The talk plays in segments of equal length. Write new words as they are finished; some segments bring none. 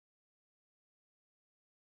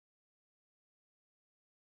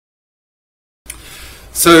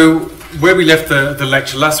So where we left the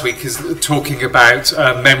lecture last week is talking about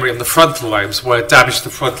memory in the frontal lobes, where damage to the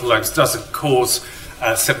frontal lobes doesn't cause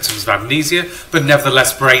symptoms of amnesia, but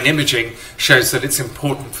nevertheless brain imaging shows that it's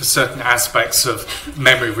important for certain aspects of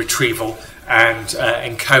memory retrieval and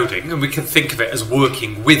encoding, and we can think of it as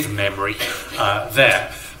working with memory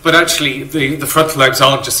there. But actually the frontal lobes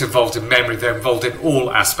aren't just involved in memory, they're involved in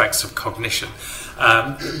all aspects of cognition.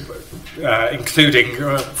 Including,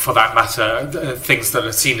 for that matter, things that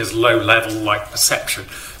are seen as low level, like perception.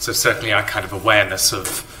 So certainly our kind of awareness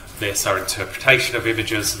of this, our interpretation of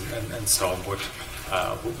images and so on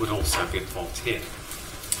would also be involved here.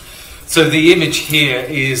 So the image here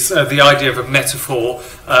is the idea of a metaphor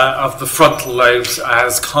of the frontal lobes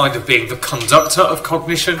as kind of being the conductor of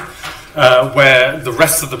cognition, where the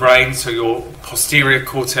rest of the brain, so your posterior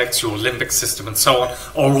cortex, your limbic system and so on,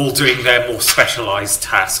 are all doing their more specialized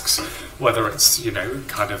tasks, whether it's, you know,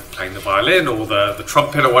 kind of playing the violin or the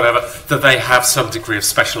trumpet or whatever, that they have some degree of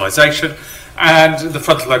specialization, and the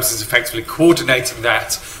frontal lobes is effectively coordinating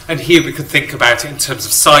that. And here we could think about it in terms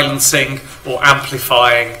of silencing or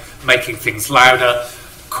amplifying, making things louder,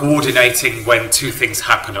 coordinating when two things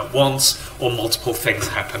happen at once or multiple things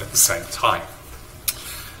happen at the same time.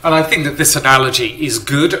 And I think that this analogy is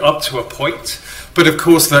good up to a point, but of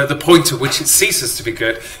course the point at which it ceases to be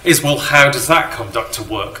good is, well, how does that conductor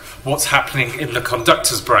work? What's happening in the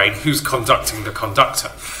conductor's brain? Who's conducting the conductor?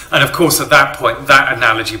 And of course at that point that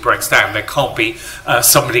analogy breaks down. There can't be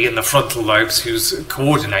somebody in the frontal lobes who's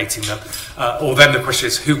coordinating them, or then the question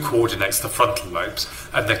is, who coordinates the frontal lobes?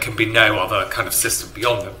 And there can be no other kind of system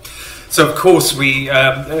beyond them. So of course the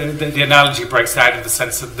analogy breaks down in the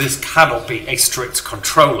sense that this cannot be a strict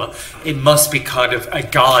controller. It must be kind of a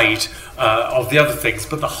guide of the other things,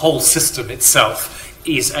 but the whole system itself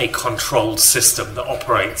is a controlled system that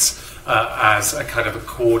operates as a kind of a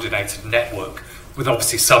coordinated network, with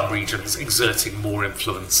obviously some regions exerting more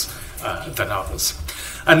influence than others.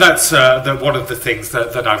 And that's one of the things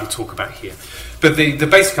that I will talk about here. But the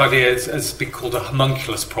basic idea has been called a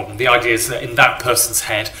homunculus problem. The idea is that in that person's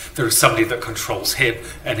head there is somebody that controls him,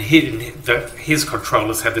 and in his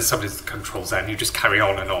controller's head there's somebody that controls them. You just carry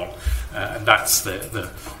on, and that's the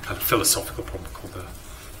kind of philosophical problem called the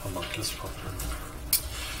homunculus problem.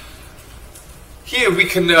 Here we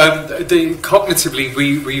can, cognitively,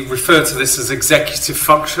 we refer to this as executive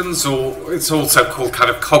functions, or it's also called kind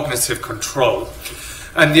of cognitive control.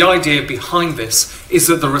 And the idea behind this is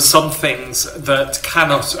that there are some things that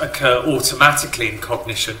cannot occur automatically in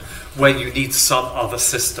cognition where you need some other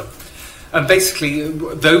system. And basically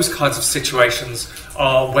those kinds of situations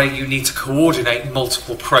are where you need to coordinate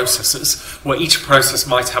multiple processes, where each process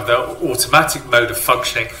might have their automatic mode of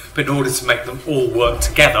functioning, but in order to make them all work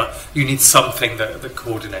together, you need something that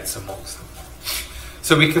coordinates amongst them.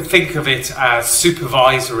 So we could think of it as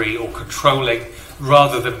supervisory or controlling,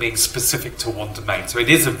 rather than being specific to one domain. So it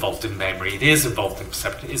is involved in memory, it is involved in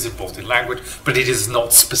perception, it is involved in language, but it is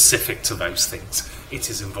not specific to those things. It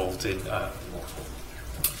is involved in multiple.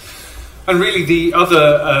 And really the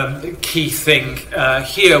other key thing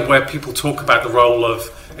here, where people talk about the role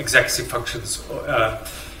of executive functions,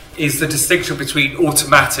 is the distinction between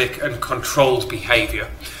automatic and controlled behaviour.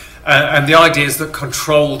 And the idea is that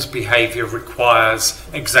controlled behaviour requires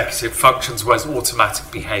executive functions, whereas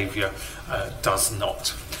automatic behaviour does not.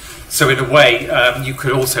 So in a way, you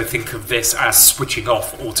could also think of this as switching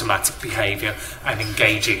off automatic behaviour and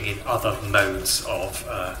engaging in other modes of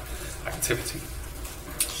activity.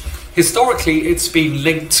 Historically, it's been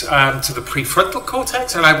linked to the prefrontal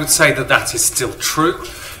cortex, and I would say that that is still true.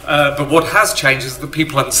 But what has changed is that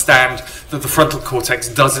people understand that the frontal cortex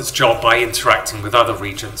does its job by interacting with other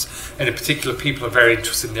regions. And in particular, people are very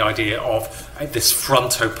interested in the idea of this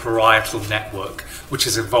frontoparietal network, which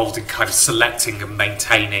is involved in kind of selecting and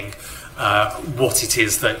maintaining what it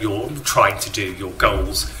is that you're trying to do, your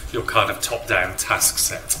goals, your kind of top-down task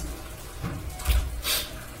set.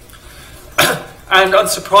 And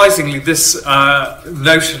unsurprisingly, this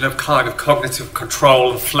notion of kind of cognitive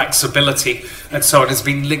control and flexibility and so on has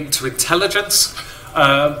been linked to intelligence,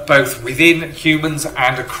 both within humans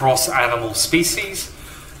and across animal species.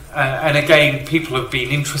 And again, people have been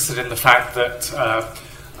interested in the fact that,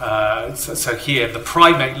 so here in the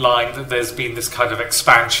primate line, that there's been this kind of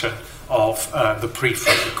expansion of the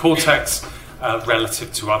prefrontal cortex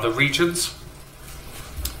relative to other regions.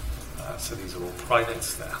 So these are all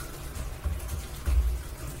primates there.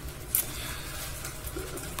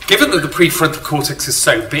 Given that the prefrontal cortex is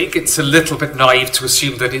so big, it's a little bit naive to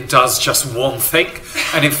assume that it does just one thing.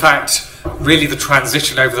 And in fact, really the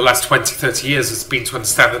transition over the last 20, 30 years has been to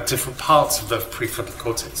understand that different parts of the prefrontal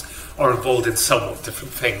cortex are involved in somewhat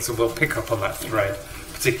different things. And we'll pick up on that thread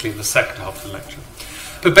particularly in the second half of the lecture.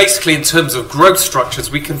 But basically, in terms of growth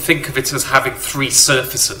structures, we can think of it as having three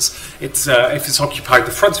surfaces. It's, if it's occupying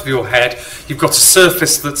the front of your head, you've got a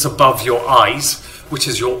surface that's above your eyes, which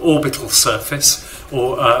is your orbital surface,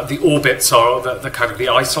 or the orbits are the kind of the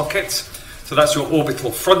eye sockets. So that's your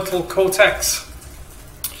orbital frontal cortex.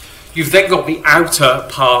 You've then got the outer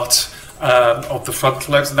part of the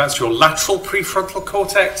frontal lobes, and that's your lateral prefrontal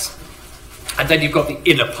cortex. And then you've got the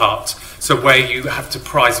inner part, so where you have to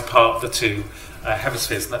prise apart the two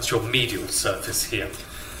hemispheres, and that's your medial surface here.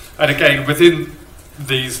 And again, within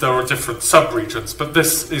these there are different subregions, but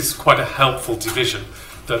this is quite a helpful division,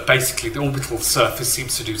 that basically the orbital surface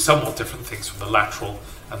seems to do somewhat different things from the lateral,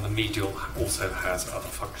 and the medial also has other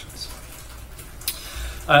functions.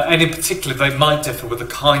 And in particular, they might differ with the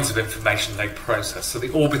kinds of information they process. So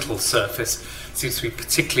the orbital surface seems to be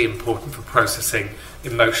particularly important for processing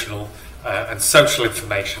emotional and social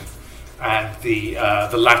information, and the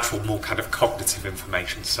lateral more kind of cognitive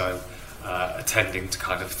information, so attending to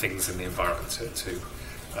kind of things in the environment, to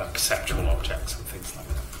perceptual objects and things like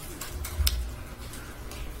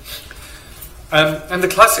that. And the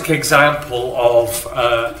classic example of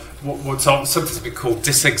what's sometimes been called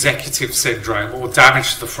dysexecutive syndrome, or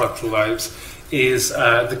damage to the frontal lobes, is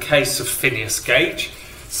the case of Phineas Gage.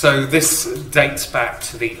 So this dates back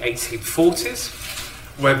to the 1840s,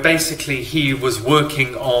 where basically he was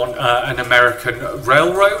working on an American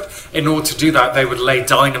railroad. In order to do that, they would lay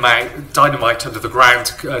dynamite under the ground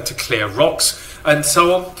to clear rocks and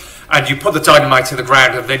so on. And you put the dynamite in the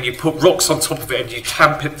ground, and then you put rocks on top of it, and you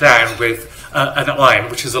tamp it down with an iron,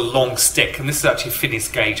 which is a long stick. And this is actually Phineas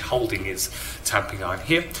Gage holding his tamping iron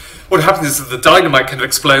here. What happened is that the dynamite kind of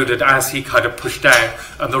exploded as he kind of pushed down,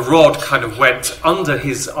 and the rod kind of went under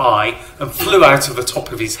his eye and flew out of the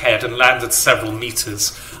top of his head and landed several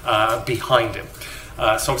meters behind him.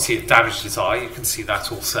 So obviously it damaged his eye. You can see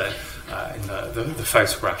that also in the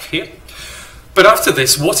photograph here. But after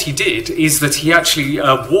this, what he did is that he actually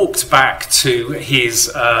walked back to his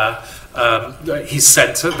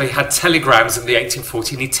centre. They had telegrams in the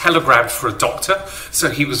 1840s, and he telegrammed for a doctor. So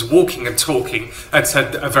he was walking and talking and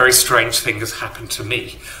said, a very strange thing has happened to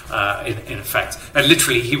me, in effect. And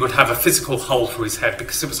literally he would have a physical hole through his head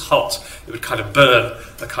because it was hot. It would kind of burn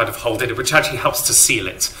the kind of hole in it, which actually helps to seal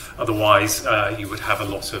it. Otherwise, you would have a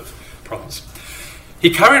lot of problems. He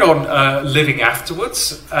carried on living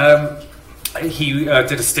afterwards. He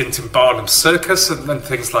did a stint in Barnum Circus and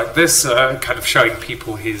things like this, kind of showing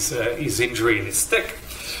people his injury and his stick.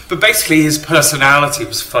 But basically his personality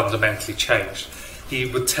was fundamentally changed. He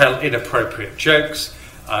would tell inappropriate jokes,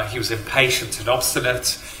 he was impatient and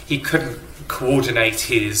obstinate, he couldn't coordinate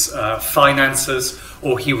his finances,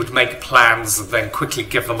 or he would make plans and then quickly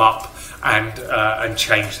give them up and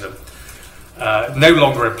change them. No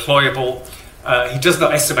longer employable. He does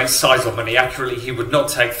not estimate size or money accurately. He would not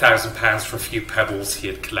take £1,000 for a few pebbles he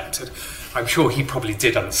had collected. I'm sure he probably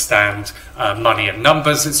did understand money and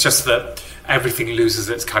numbers. It's just that everything loses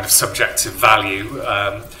its kind of subjective value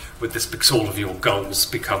with this, because all of your goals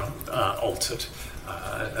become altered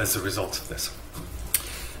as a result of this.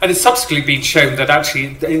 And it's subsequently been shown that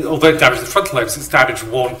actually, although it damaged the frontal lobes, it's damaged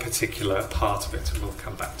one particular part of it, and we'll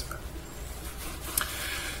come back to that.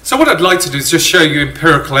 So what I'd like to do is just show you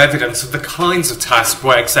empirical evidence of the kinds of tasks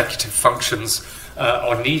where executive functions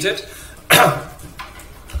are needed,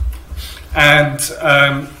 and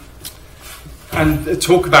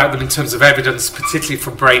talk about them in terms of evidence, particularly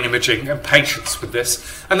from brain imaging and patients with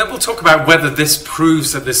this. And then we'll talk about whether this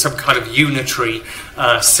proves that there's some kind of unitary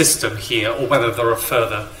system here, or whether there are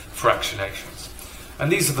further fractionations.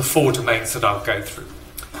 And these are the four domains that I'll go through.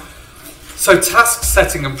 So task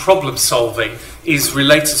setting and problem solving is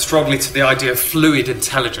related strongly to the idea of fluid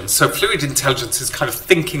intelligence. So fluid intelligence is kind of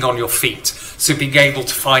thinking on your feet, so being able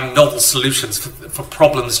to find novel solutions for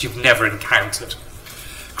problems you've never encountered.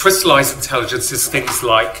 Crystallized intelligence is things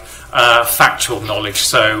like factual knowledge,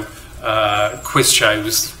 so quiz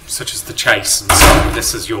shows such as the Chase, and so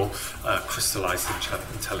this is your crystallized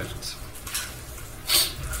intelligence.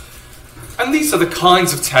 And these are the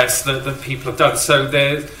kinds of tests that people have done. So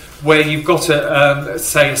they're where you've got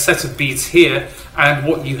say a set of beads here, and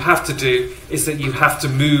what you have to do is that you have to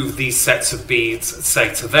move these sets of beads,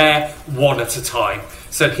 say to there, one at a time.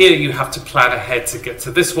 So here you have to plan ahead to get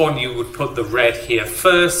to this one. You would put the red here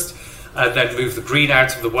first, then move the green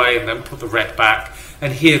out of the way, and then put the red back.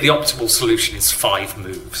 And here the optimal solution is 5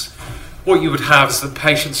 moves. What you would have is that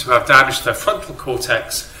patients who have damage to their frontal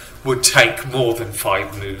cortex would take more than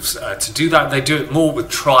 5 moves to do that. They do it more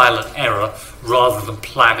with trial and error rather than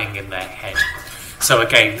planning in their head. So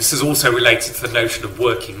again, this is also related to the notion of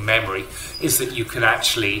working memory, is that you can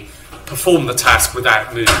actually perform the task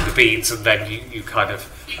without moving the beads, and then you kind of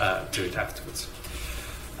do it afterwards.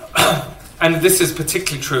 And this is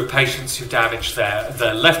particularly true of patients who damage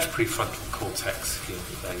their left prefrontal cortex. Here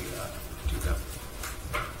they do that.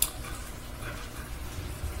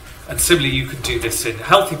 And similarly, you can do this in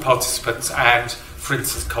healthy participants and, for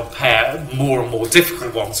instance, compare more and more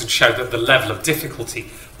difficult ones and show that the level of difficulty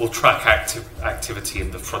will track activity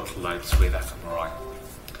in the frontal lobes with fMRI.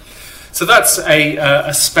 So that's a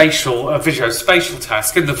visuospatial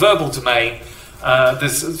task. In the verbal domain,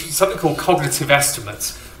 there's something called cognitive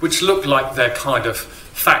estimates, which look like they're kind of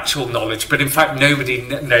factual knowledge, but in fact nobody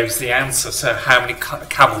knows the answer. So how many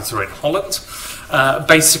camels are in Holland?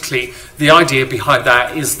 Basically, the idea behind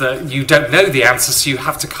that is that you don't know the answer, so you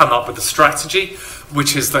have to come up with a strategy,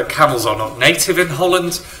 which is that camels are not native in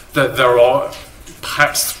Holland, that there are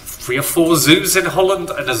perhaps 3 or 4 zoos in Holland,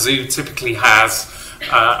 and a zoo typically has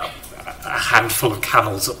a handful of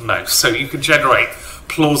camels at most. So you can generate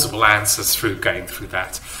plausible answers through going through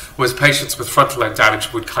that. Whereas patients with frontal lobe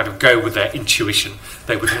damage would kind of go with their intuition.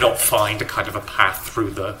 They would not find a kind of a path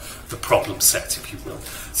through the problem set, if you will.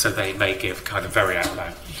 So they may give kind of very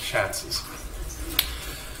outlandish chances.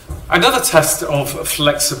 Another test of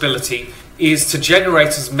flexibility is to generate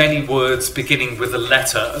as many words beginning with a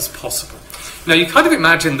letter as possible. Now, you kind of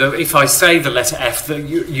imagine that if I say the letter F, that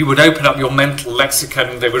you would open up your mental lexicon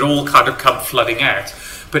and they would all kind of come flooding out.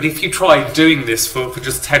 But if you try doing this for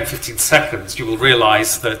just 10-15 seconds, you will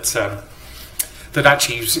realise that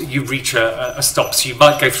actually you reach a stop. So you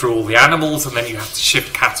might go through all the animals, and then you have to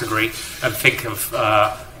shift category and think of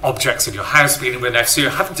objects in your house beginning with an F. So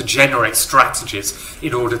you're having to generate strategies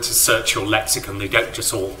in order to search your lexicon. They don't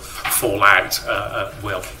just all fall out at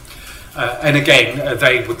will. And again,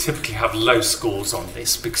 they would typically have low scores on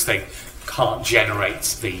this because they can't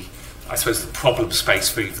generate the problem space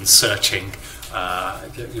for even searching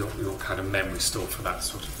your kind of memory store for that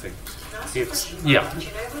sort of thing. Yeah. Do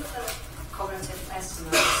you know with the cognitive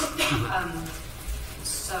estimates,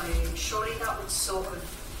 so surely that would sort of,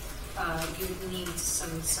 you would need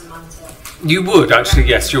some semantic... You would, actually,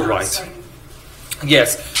 yes, you're right. So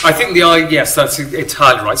yes, I think yes, that's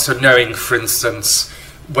entirely right. So knowing, for instance,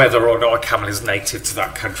 whether or not a camel is native to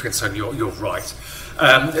that country, and so on, you're right.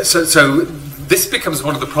 So this becomes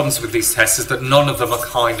one of the problems with these tests, is that none of them are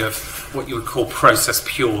kind of what you would call process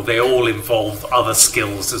pure. They all involve other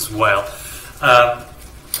skills as well.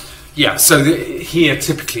 So here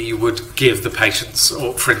typically you would give the patients,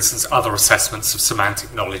 or for instance, other assessments of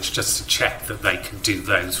semantic knowledge just to check that they can do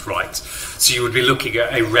those right. So you would be looking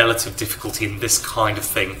at a relative difficulty in this kind of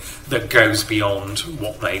thing that goes beyond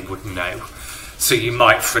what they would know. So you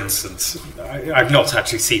might, for instance, I've not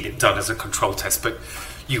actually seen it done as a control test, but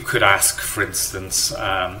you could ask, for instance,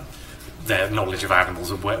 their knowledge of animals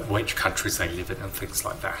and which countries they live in and things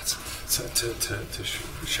like that, so to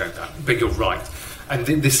show that. But you're right. And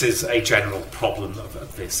this is a general problem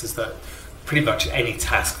of this, is that pretty much any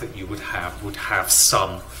task that you would have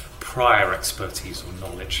some prior expertise or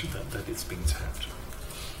knowledge that it's being tapped.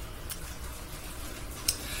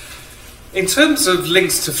 In terms of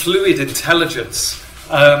links to fluid intelligence,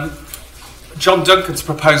 John Duncan's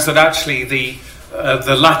proposed that actually the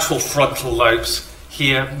lateral frontal lobes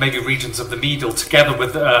here, maybe regions of the medial, together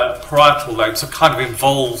with parietal lobes, are kind of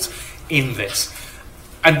involved in this.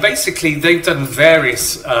 And basically, they've done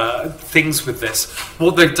various things with this.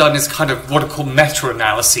 What they've done is kind of what are called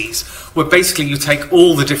meta-analyses, where basically you take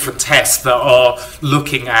all the different tests that are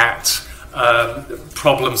looking at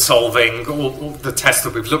problem solving, or the tests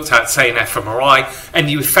that we've looked at, say in fMRI, and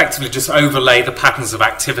you effectively just overlay the patterns of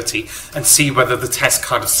activity and see whether the tests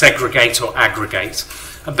kind of segregate or aggregate.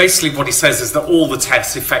 And basically what he says is that all the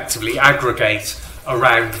tests effectively aggregate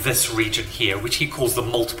around this region here, which he calls the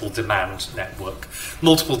multiple demand network.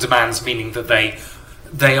 Multiple demands meaning that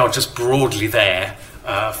they are just broadly there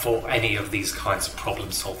for any of these kinds of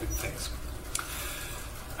problem solving things.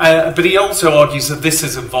 But he also argues that this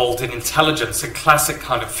is involved in intelligence and classic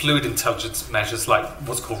kind of fluid intelligence measures like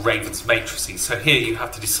what's called Raven's matrices. So here you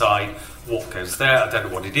have to decide what goes there. I don't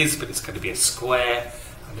know what it is, but it's going to be a square,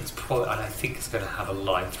 and it's probably, and I think it's going to have a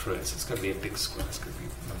line through it. So it's going to be a big square. It's going to be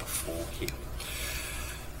number 4 here.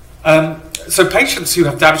 So patients who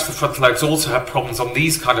have damage to the frontal lobes also have problems on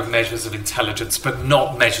these kind of measures of intelligence, but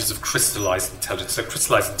not measures of crystallized intelligence. So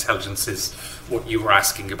crystallized intelligence is what you were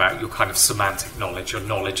asking about, your kind of semantic knowledge, your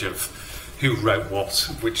knowledge of who wrote what,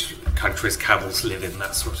 which countries camels live in,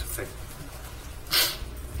 that sort of thing.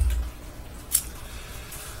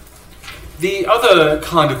 The other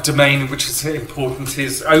kind of domain which is important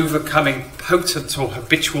is overcoming potent or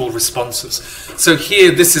habitual responses. So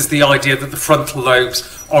here, this is the idea that the frontal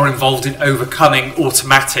lobes are involved in overcoming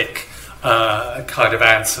automatic kind of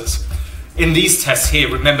answers. In these tests here,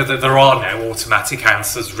 remember that there are no automatic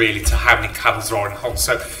answers really to how many camels there are in Hong.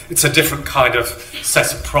 So it's a different kind of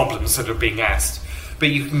set of problems that are being asked. But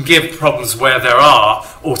you can give problems where there are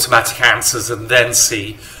automatic answers and then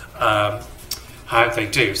see how they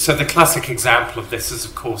do. So the classic example of this is,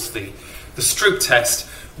 of course, the Stroop test,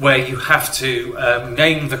 where you have to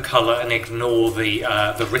name the colour and ignore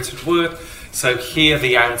the written word. So here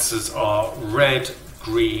the answers are red,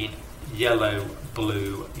 green, yellow,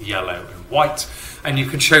 blue, yellow and white. And you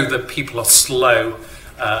can show that people are slow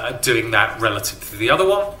at doing that relative to the other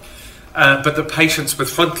one. But the patients with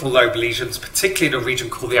frontal lobe lesions, particularly in a region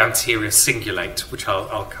called the anterior cingulate, which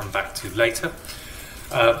I'll come back to later,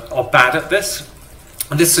 are bad at this.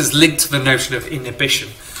 And this is linked to the notion of inhibition.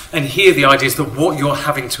 And here the idea is that what you're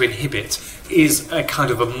having to inhibit is a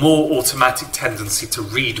kind of a more automatic tendency to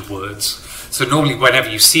read words. So normally whenever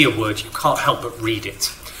you see a word, you can't help but read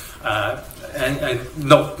it. And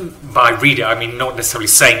not by read it, I mean not necessarily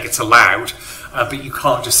saying it's aloud, but you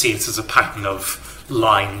can't just see it as a pattern of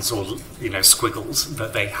lines or squiggles,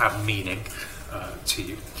 that they have meaning to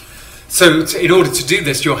you. So in order to do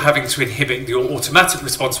this, you're having to inhibit your automatic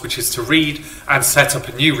response, which is to read, and set up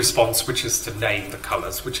a new response, which is to name the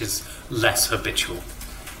colours, which is less habitual.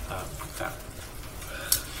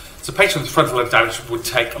 So patients with frontal lobe damage would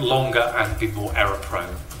take longer and be more error prone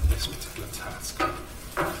in this particular task.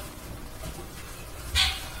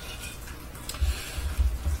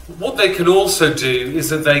 What they can also do is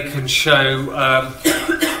that they can show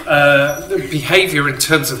the behaviour in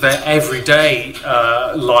terms of their everyday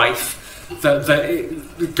life,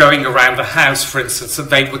 that going around the house, for instance, that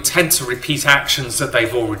they would tend to repeat actions that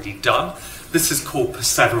they've already done. This is called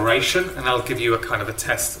perseveration, and I'll give you a kind of a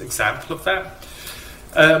test example of that.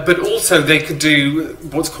 But also they could do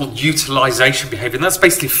what's called utilisation behaviour, and that's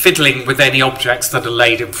basically fiddling with any objects that are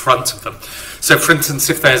laid in front of them. So for instance,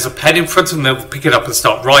 if there's a pen in front of them, they'll pick it up and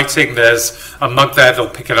start writing. There's a mug there, they'll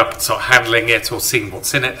pick it up and start handling it or seeing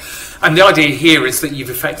what's in it. And the idea here is that you've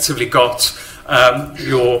effectively got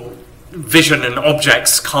your vision and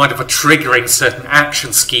objects kind of are triggering certain action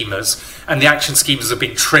schemas, and the action schemas are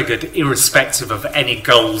being triggered irrespective of any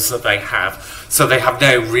goals that they have. So they have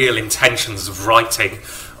no real intentions of writing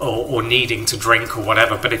or needing to drink or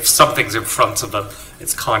whatever, but if something's in front of them,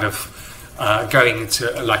 it's kind of going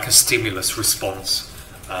into like a stimulus response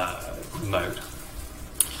mode.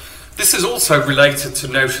 This is also related to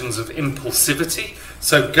notions of impulsivity.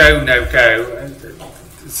 So go, no go.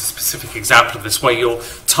 It's a specific example of this, where you're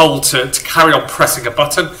told to carry on pressing a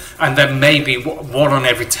button, and then maybe one on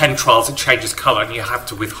every 10 trials it changes colour and you have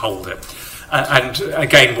to withhold it. And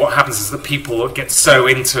again, what happens is that people get so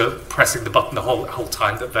into pressing the button the whole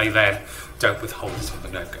time that they then don't withhold it on the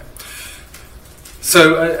no-go.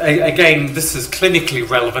 So again, this is clinically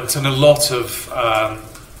relevant, and a lot of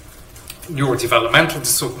neurodevelopmental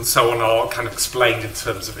disorders and so on are kind of explained in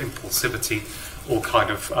terms of impulsivity or kind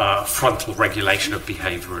of frontal regulation of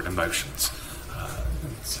behaviour and emotions.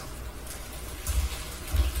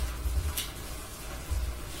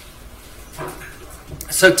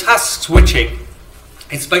 So task switching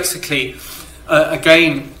is basically,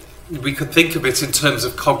 again, we could think of it in terms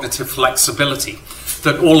of cognitive flexibility,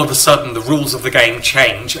 that all of a sudden the rules of the game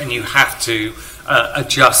change and you have to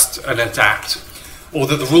adjust and adapt, or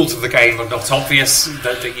that the rules of the game are not obvious,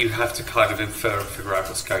 that you have to kind of infer and figure out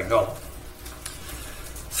what's going on.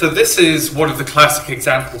 So this is one of the classic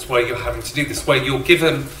examples where you're having to do this, where you're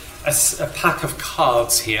given a pack of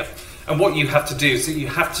cards here, and what you have to do is that you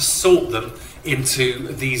have to sort them into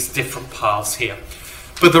these different piles here.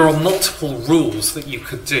 But there are multiple rules that you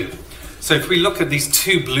could do. So if we look at these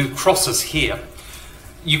two blue crosses here,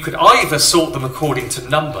 you could either sort them according to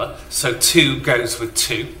number, so 2 goes with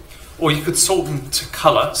 2, or you could sort them to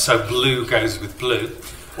colour, so blue goes with blue,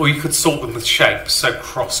 or you could sort them with shape, so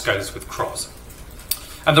cross goes with cross.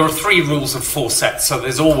 And there are 3 rules of 4 sets, so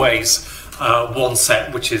there's always one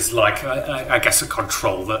set which is like, I guess, a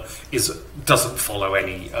control that doesn't follow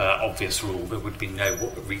any obvious rule. There would be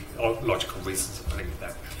no logical reasons for putting it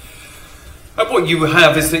there. And what you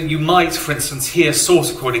have is that you might, for instance, here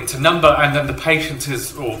sort according to number, and then the patient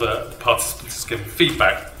is, or the participant is giving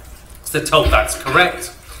feedback. So they're told that's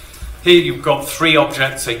correct. Here you've got 3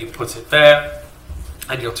 objects, so you put it there,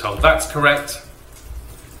 and you're told that's correct.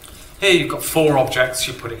 Here you've got 4 objects,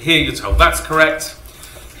 you put it here, you're told that's correct.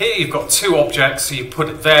 Here you've got two objects, so you put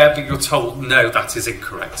it there, but you're told, no, that is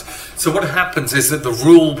incorrect. So what happens is that the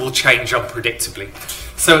rule will change unpredictably.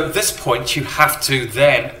 So at this point, you have to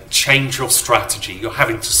then change your strategy. You're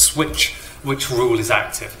having to switch which rule is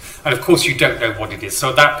active. And of course, you don't know what it is. So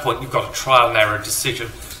at that point, you've got a trial and error decision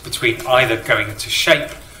between either going into shape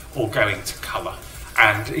or going to colour.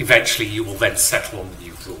 And eventually, you will then settle on the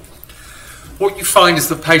new rule. What you find is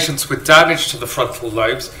that patients with damage to the frontal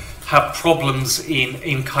lobes have problems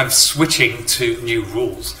in kind of switching to new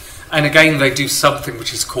rules. And again, they do something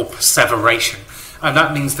which is called perseveration. And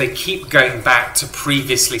that means they keep going back to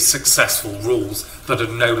previously successful rules that are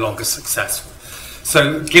no longer successful.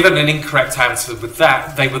 So given an incorrect answer with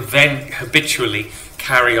that, they would then habitually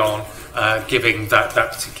carry on giving that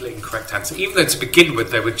particular incorrect answer, even though to begin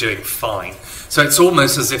with they were doing fine. So it's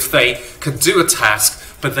almost as if they could do a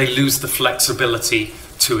task, but they lose the flexibility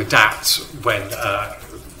to adapt when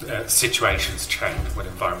situations change, when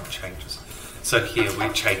environment changes. So here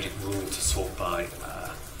we're changing rule to sort by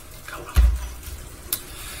colour.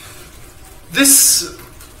 This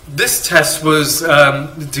test was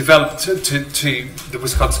developed to the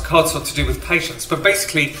Wisconsin Council to do with patients, but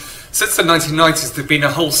basically since the 1990s there've been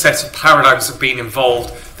a whole set of paradigms that have been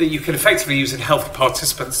involved that you can effectively use in healthy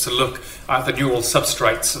participants to look at the neural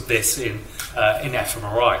substrates of this in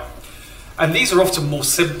fMRI. And these are often more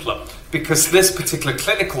simpler because this particular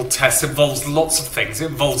clinical test involves lots of things. It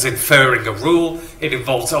involves inferring a rule, it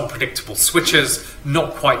involves unpredictable switches,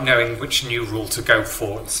 not quite knowing which new rule to go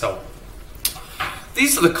for, and so on.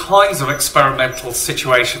 These are the kinds of experimental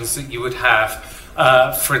situations that you would have,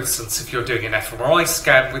 for instance, if you're doing an fMRI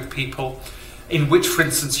scan with people, in which, for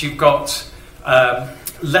instance, you've got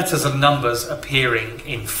letters and numbers appearing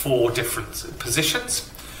in 4 different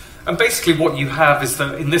positions. And basically what you have is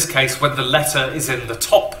that, in this case, when the letter is in the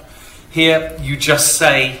top, here you just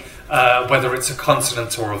say whether it's a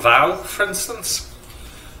consonant or a vowel, for instance.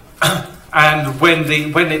 And when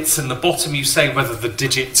it's in the bottom, you say whether the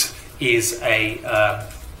digit is a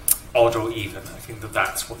odd or even. I think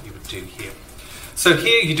that's what you would do here. So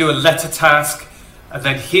here you do a letter task, and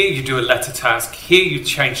then here you do a letter task, here you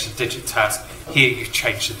change the digit task, here you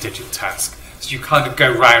change the digit task. So you kind of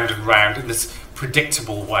go round and round in this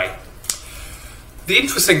predictable way. The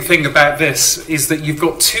interesting thing about this is that you've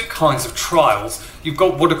got 2 kinds of trials. You've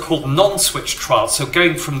got what are called non-switch trials. So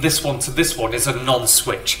going from this one to this one is a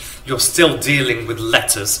non-switch. You're still dealing with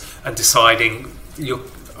letters and deciding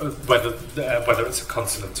whether it's a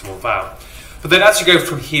consonant or a vowel. But then as you go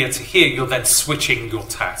from here to here, you're then switching your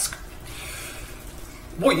task.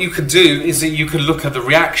 What you can do is that you can look at the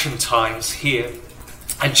reaction times here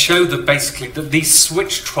and show that basically that these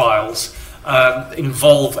switch trials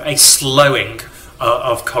involve a slowing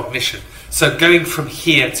of cognition. So going from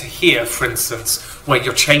here to here, for instance, where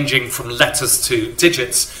you're changing from letters to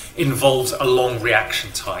digits, involves a long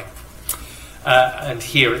reaction time. And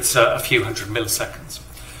here it's a few hundred milliseconds.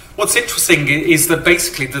 What's interesting is that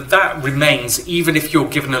basically that remains even if you're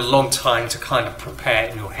given a long time to kind of prepare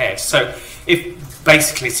in your head. So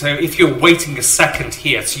if you're waiting a second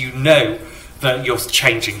here, so you know that you're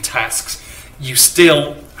changing tasks, you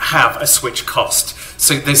still have a switch cost.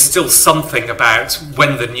 So there's still something about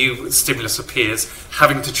when the new stimulus appears,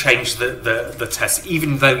 having to change the test,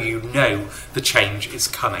 even though you know the change is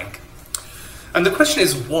coming. And the question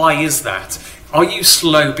is, why is that? Are you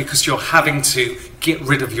slow because you're having to get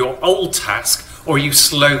rid of your old task, or are you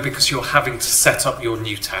slow because you're having to set up your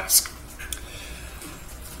new task?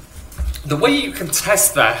 The way you can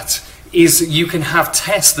test that is you can have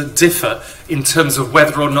tests that differ in terms of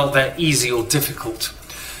whether or not they're easy or difficult.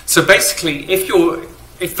 So basically,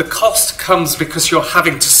 if the cost comes because you're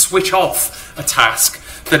having to switch off a task,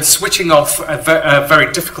 then switching off a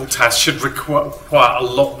very difficult task should require a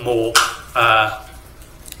lot more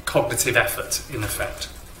cognitive effort, in effect.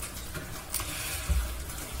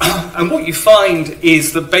 And what you find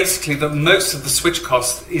is that basically that most of the switch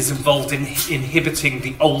cost is involved in inhibiting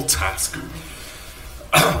the old task.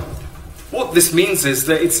 What this means is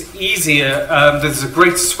that it's easier, there's a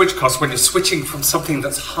greater switch cost when you're switching from something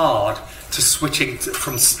that's hard to switching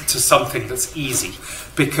to something that's easy.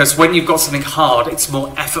 Because when you've got something hard, it's more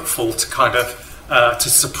effortful to kind of to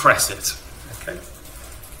suppress it. Okay?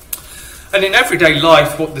 And in everyday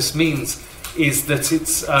life, what this means is that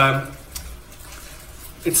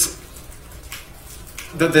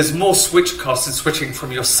that there's more switch costs in switching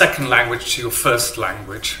from your second language to your first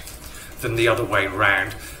language than the other way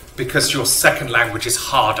around. Because your second language is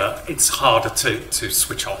harder, it's harder to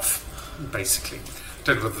switch off, basically.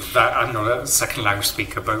 Don't know whether that, I'm not a second language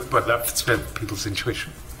speaker, but that's people's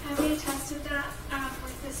intuition. Have you tested that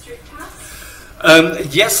with the street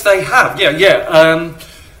test? Yes, they have. Yeah.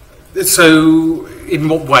 So, in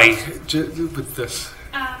what way with this?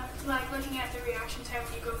 Like looking at the reaction time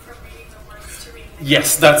when you go from reading the words to reading the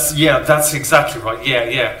Yes, that's exactly right.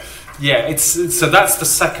 Yeah. So that's the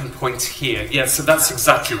second point here. Yeah, so that's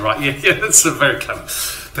exactly right. Yeah, that's very clever.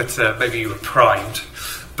 But maybe you were primed.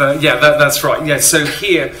 But yeah, that's right. Yeah, so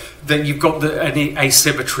here that you've got any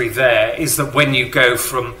asymmetry there is that when you go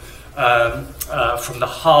from the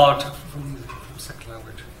hard. Second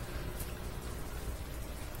language.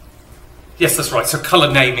 Yes, that's right. So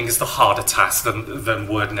colour naming is the harder task than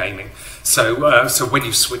word naming. So when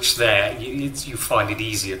you switch there, you find it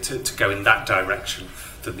easier to go in that direction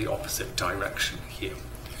than the opposite direction here.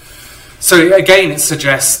 So again, it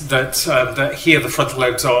suggests that here the frontal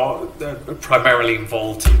lobes are primarily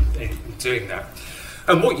involved in doing that.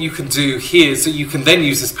 And what you can do here is that you can then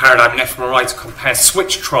use this paradigm in fMRI to compare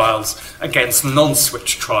switch trials against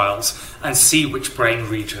non-switch trials and see which brain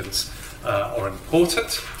regions are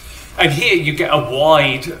important. And here you get a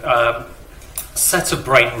wide set of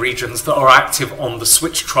brain regions that are active on the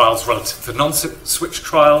switch trials relative to non-switch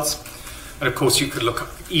trials. And of course, you could look at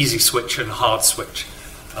easy switch and hard switch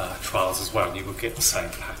trials as well, and you will get the same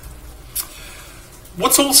pattern.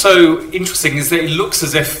 What's also interesting is that it looks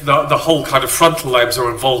as if the whole kind of frontal lobes are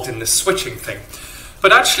involved in this switching thing.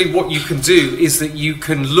 But actually what you can do is that you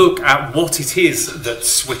can look at what it is that's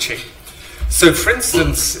switching. So for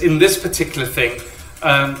instance, in this particular thing,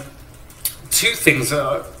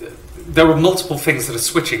 there are multiple things that are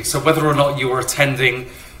switching. So whether or not you are attending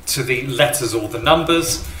to the letters or the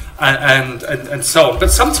numbers, and so on.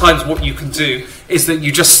 But sometimes what you can do is that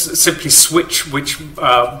you just simply switch which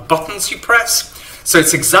buttons you press. So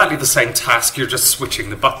it's exactly the same task, you're just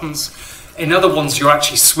switching the buttons. In other ones, you're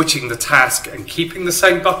actually switching the task and keeping the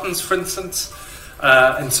same buttons, for instance,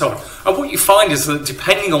 and so on. And what you find is that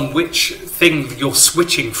depending on which thing you're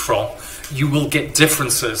switching from, you will get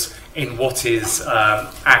differences in what is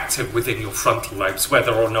active within your frontal lobes,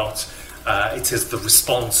 whether or not it is the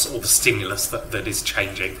response or the stimulus that is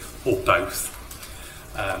changing, or both.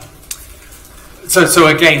 So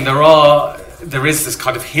again, there is this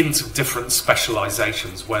kind of hint of different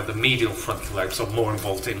specializations where the medial frontal lobes are more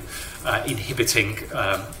involved in inhibiting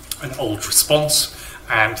an old response,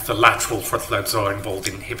 and the lateral frontal lobes are involved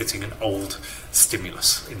in inhibiting an old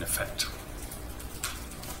stimulus, in effect.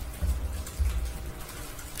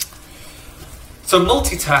 So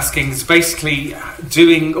multitasking is basically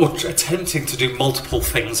doing or attempting to do multiple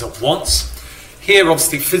things at once. Here,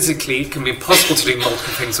 obviously, physically, it can be impossible to do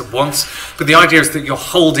multiple things at once, but the idea is that you're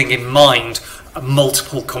holding in mind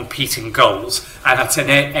multiple competing goals, and at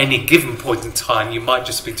any given point in time, you might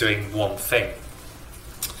just be doing one thing.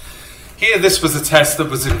 Here, this was a test that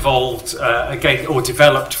was involved, again, or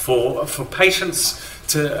developed for patients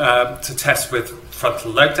to test with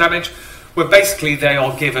frontal lobe damage, where basically they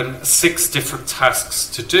are given 6 different tasks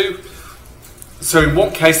to do. So in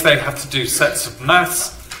one case, they have to do sets of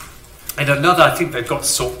maths. In another, I think they've got to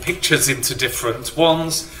sort pictures into different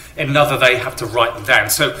ones. In another, they have to write them down.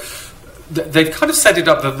 So they've kind of set it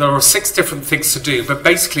up that there are 6 different things to do, but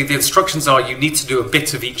basically the instructions are you need to do a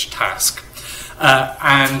bit of each task,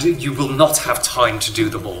 and you will not have time to do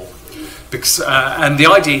them all. Because, and the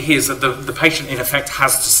idea here is that the patient, in effect,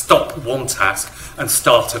 has to stop one task and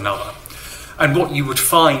start another. And what you would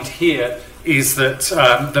find here is that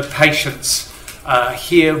the patients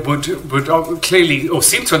here would clearly, or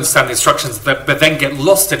seem to understand the instructions, but then get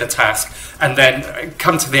lost in a task and then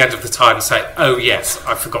come to the end of the time and say, oh yes,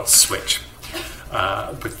 I forgot to switch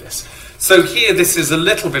with this. So here this is a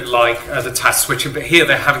little bit like the task switching, but here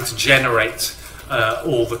they're having to generate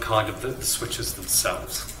all the kind of the switches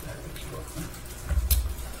themselves.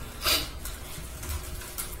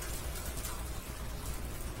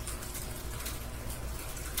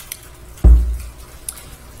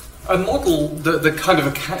 A model that kind of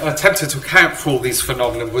attempted to account for all these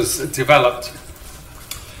phenomena was developed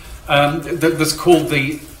that was called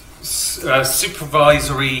the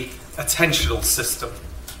supervisory attentional system,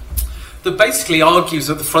 that basically argues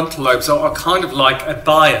that the frontal lobes are kind of like a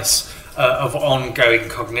bias of ongoing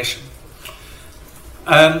cognition.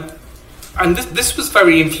 And this was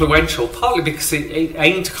very influential, partly because it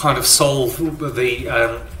aimed to kind of solve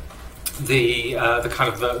the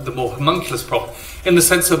more homunculus problem, in the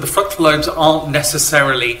sense that the frontal lobes aren't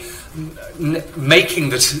necessarily making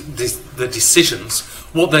the decisions.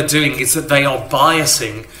 What they're doing is that they are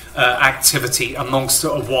biasing activity amongst a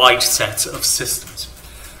wide set of systems.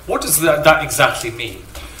 What does that exactly mean?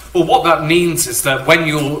 Well, what that means is that when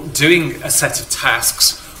you're doing a set of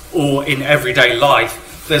tasks, or in everyday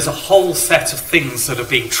life, there's a whole set of things that are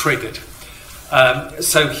being triggered.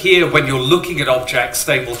 So here, when you're looking at objects,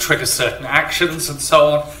 they will trigger certain actions and so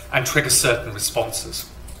on, and trigger certain responses.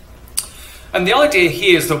 And the idea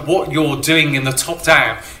here is that what you're doing in the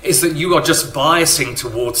top-down is that you are just biasing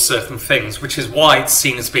towards certain things, which is why it's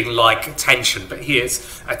seen as being like attention, but here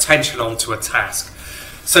it's attention onto a task.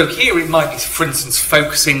 So here it might be, for instance,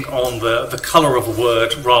 focusing on the colour of a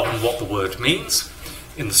word rather than what the word means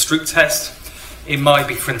in the Stroop test. It might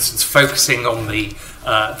be, for instance, focusing on the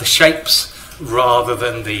shapes rather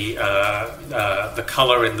than the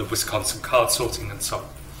colour in the Wisconsin card sorting and so on.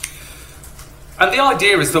 And the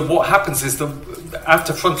idea is that what happens is that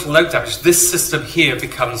after frontal lobe damage, this system here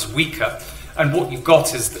becomes weaker, and what you've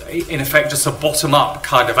got is, in effect, just a bottom-up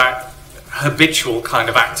kind of habitual kind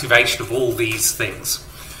of activation of all these things.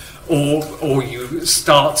 Or you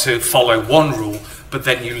start to follow one rule, but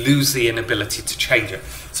then you lose the inability to change it.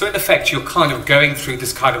 So in effect, you're kind of going through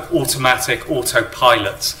this kind of automatic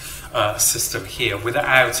autopilot system here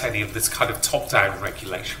without any of this kind of top-down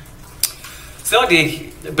regulation. So the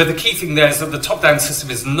idea, but the key thing there is that the top-down system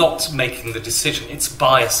is not making the decision, it's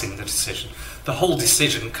biasing the decision. The whole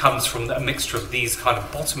decision comes from a mixture of these kind of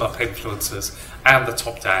bottom-up influences and the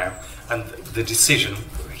top-down, and the decision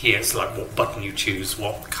here is like what button you choose,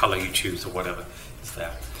 what colour you choose, or whatever is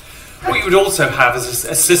there. What you would also have is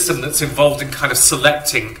a system that's involved in kind of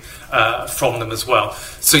selecting from them as well.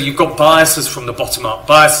 So you've got biases from the bottom up,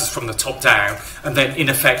 biases from the top down, and then in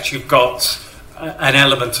effect you've got an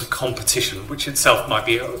element of competition, which itself might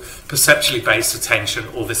be a perceptually based attention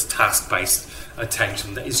or this task based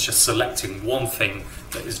attention that is just selecting one thing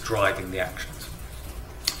that is driving the actions.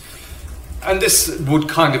 And this would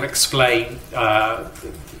kind of explain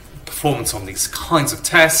performance on these kinds of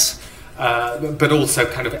tests, but also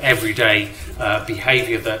kind of everyday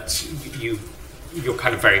behaviour that you're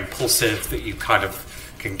kind of very impulsive, that you kind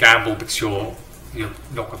of can gamble because you're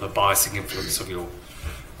not got the biasing influence of your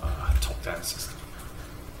top-down system.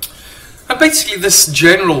 And basically this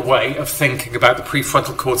general way of thinking about the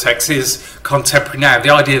prefrontal cortex is contemporary now. The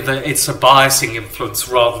idea that it's a biasing influence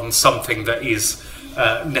rather than something that is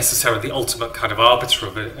necessarily the ultimate kind of arbiter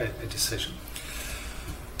of a decision.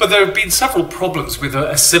 But there have been several problems with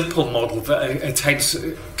a simple model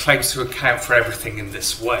that claims to account for everything in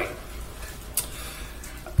this way.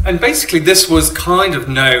 And basically this was kind of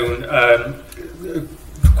known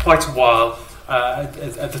for quite a while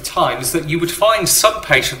at the time, is that you would find some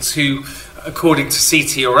patients who, according to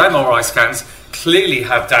CT or MRI scans, clearly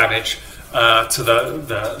have damage to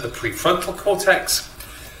the prefrontal cortex,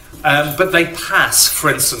 but they pass, for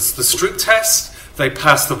instance, the Stroop test, they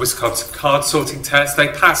pass the Wisconsin card sorting test, they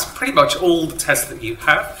pass pretty much all the tests that you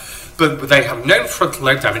have, but they have no frontal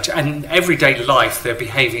lobe damage, and in everyday life they're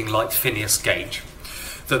behaving like Phineas Gage.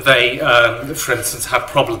 That they, for instance, have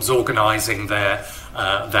problems organising their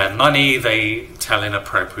money, they tell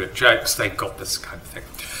inappropriate jokes, they've got this kind of thing.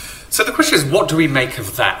 So the question is, what do we make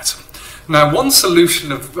of that? Now, one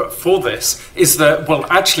solution for this is that, well,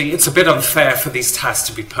 actually, it's a bit unfair for these tests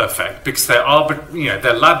to be perfect because they're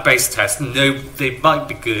lab-based tests. They might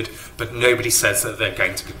be good, but nobody says that they're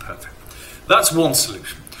going to be perfect. That's one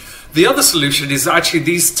solution. The other solution is actually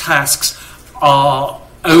these tasks are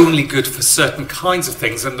only good for certain kinds of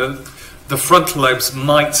things, and the frontal lobes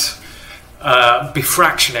might be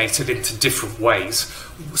fractionated into different ways.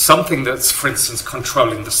 Something that's, for instance,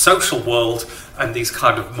 controlling the social world and these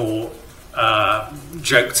kind of more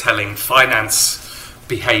joke-telling finance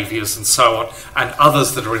behaviours and so on, and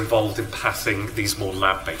others that are involved in passing these more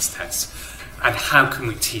lab-based tests. And how can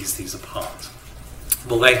we tease these apart?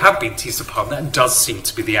 Well, they have been teased apart, and that does seem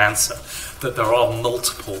to be the answer, that there are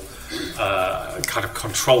multiple kind of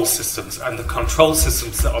control systems, and the control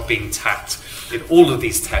systems that are being tapped in all of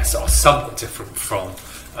these tests are somewhat different from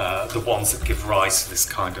the ones that give rise to this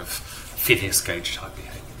kind of Phineas Gage type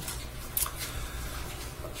behaviour.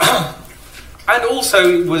 And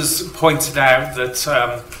also it was pointed out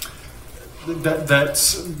that that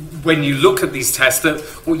when you look at these tests, that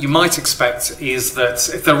what you might expect is that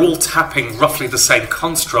if they're all tapping roughly the same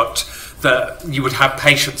construct, that you would have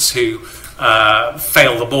patients who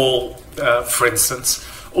fail them all, for instance,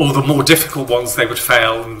 or the more difficult ones they would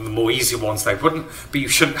fail and the more easy ones they wouldn't, but you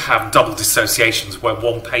shouldn't have double dissociations where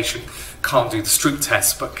one patient can't do the Stroop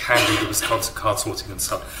test but can do the Wisconsin card sorting and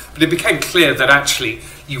so on. But it became clear that actually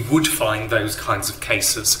you would find those kinds of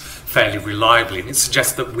cases fairly reliably, and it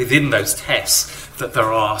suggests that within those tests that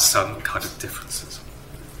there are some kind of differences.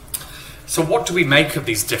 So what do we make of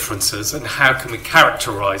these differences, and how can we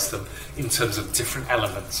characterize them in terms of different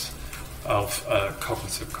elements of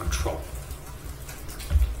cognitive control?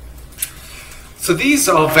 So these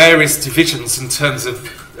are various divisions in terms of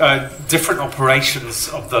different operations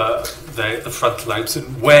of the frontal lobes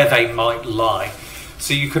and where they might lie.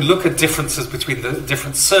 So you can look at differences between the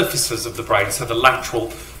different surfaces of the brain, so the lateral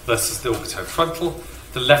versus the orbitofrontal,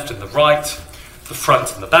 the left and the right, the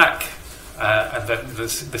front and the back, and then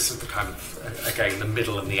this is the kind of, again, the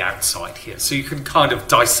middle and the outside here. So you can kind of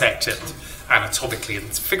dissect it anatomically and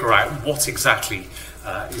figure out what exactly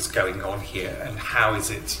is going on here and how is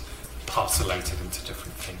it parcellated into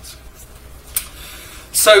different things.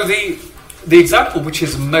 So the example which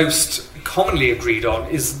is most commonly agreed on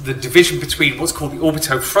is the division between what's called the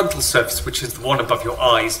orbitofrontal surface, which is the one above your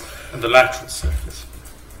eyes, and the lateral surface.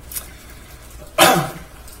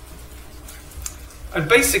 And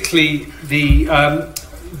basically,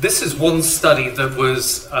 this is one study that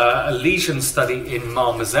was a lesion study in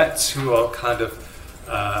marmosets, who are kind of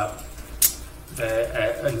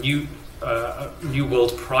a new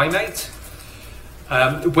world primate,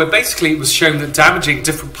 where basically it was shown that damaging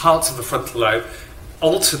different parts of the frontal lobe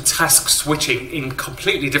altered task switching in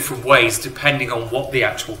completely different ways depending on what the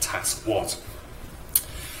actual task was.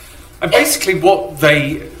 And basically what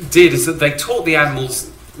they did is that they taught the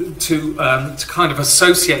animals to kind of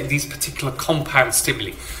associate these particular compound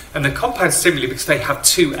stimuli. And the compound stimuli, because they have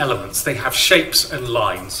two elements, they have shapes and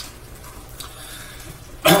lines.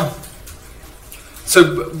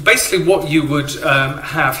 So basically what you would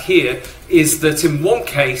have here is that in one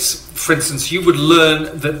case, for instance, you would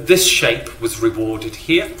learn that this shape was rewarded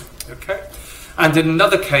here, okay? And in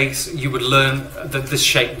another case, you would learn that this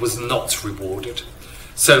shape was not rewarded.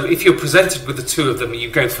 So if you're presented with the two of them, you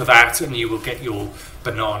go for that and you will get your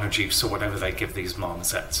banana juice or whatever they give these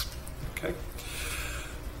marmosets, okay?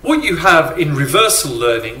 What you have in reversal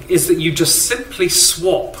learning is that you just simply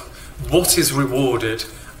swap what is rewarded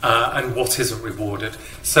and what isn't rewarded.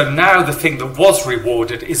 So now the thing that was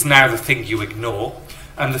rewarded is now the thing you ignore,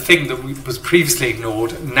 and the thing that was previously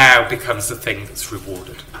ignored now becomes the thing that's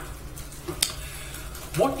rewarded.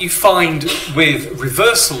 What you find with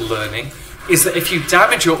reversal learning is that if you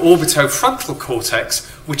damage your orbitofrontal cortex,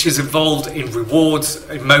 which is involved in rewards,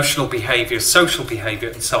 emotional behaviour, social behaviour,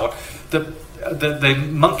 and so on, the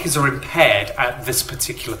monkeys are impaired at this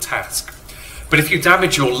particular task. But if you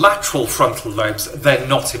damage your lateral frontal lobes, they're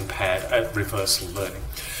not impaired at reversal learning.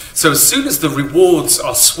 So as soon as the rewards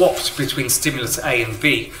are swapped between stimulus A and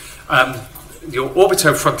B, your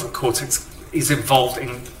orbitofrontal cortex is involved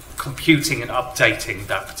in computing and updating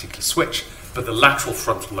that particular switch, but the lateral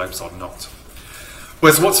frontal lobes are not.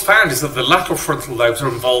 Whereas what's found is that the lateral frontal lobes are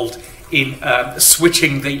involved in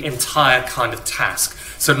switching the entire kind of task.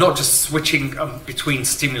 So not just switching between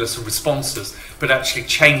stimulus and responses, but actually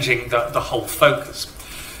changing the whole focus.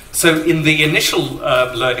 So in the initial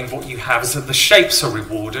learning, what you have is that the shapes are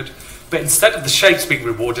rewarded, but instead of the shapes being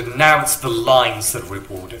rewarded, now it's the lines that are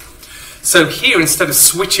rewarded. So here, instead of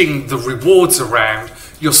switching the rewards around,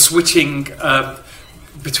 you're switching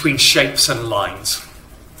between shapes and lines.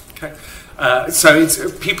 Okay? So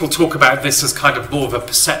people talk about this as kind of more of a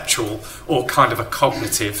perceptual or kind of a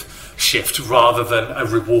cognitive shift rather than a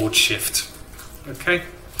reward shift. Okay?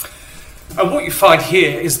 And what you find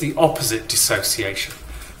here is the opposite dissociation,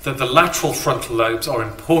 that the lateral frontal lobes are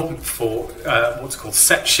important for what's called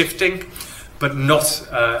set shifting, but not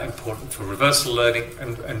important for reversal learning,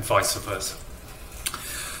 and vice versa.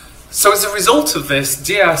 So as a result of this,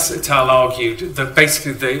 Diaz et al. Argued that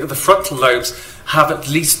basically the frontal lobes have at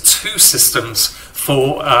least two systems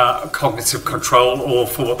for cognitive control, or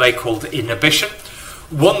for what they called inhibition.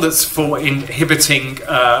 One that's for inhibiting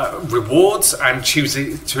rewards and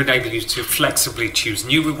choosing to enable you to flexibly choose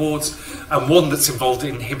new rewards, and one that's involved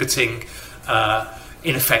in inhibiting,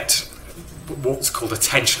 in effect, what's called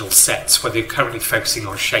attentional sets, where they're currently focusing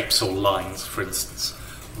on shapes or lines, for instance,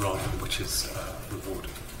 rather than which is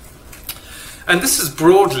rewarded. And this has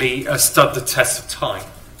broadly stood the test of time.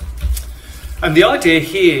 And the idea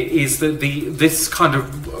here is that this kind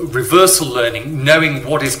of reversal learning, knowing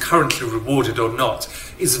what is currently rewarded or not,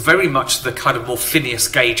 is very much the kind of more Phineas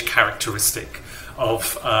Gage characteristic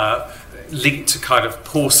of linked to kind of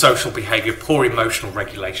poor social behaviour, poor emotional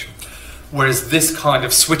regulation. Whereas this kind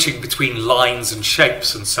of switching between lines and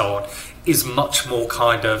shapes and so on is much more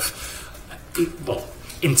kind of, well,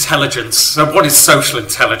 intelligence. So what is social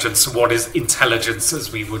intelligence and what is intelligence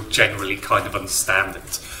as we would generally kind of understand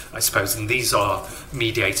it, I suppose, and these are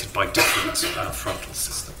mediated by different frontal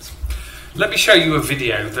systems. Let me show you a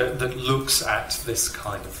video that looks at this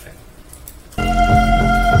kind of thing.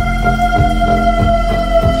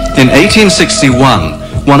 In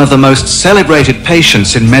 1861, one of the most celebrated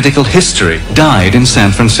patients in medical history died in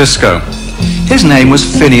San Francisco. His name was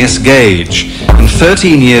Phineas Gage, and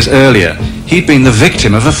 13 years earlier, he'd been the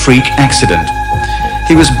victim of a freak accident.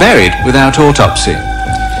 He was buried without autopsy.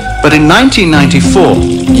 But in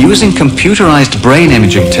 1994, using computerized brain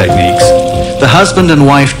imaging techniques, the husband and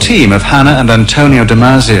wife team of Hannah and Antonio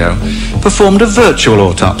Damasio performed a virtual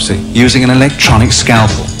autopsy using an electronic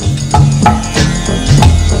scalpel.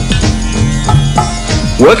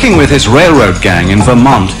 Working with his railroad gang in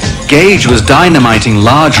Vermont, Gage was dynamiting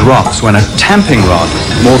large rocks when a tamping rod,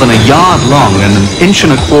 more than a yard long and 1.25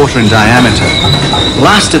 inches in diameter,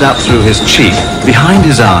 blasted up through his cheek, behind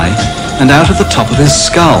his eye, and out of the top of his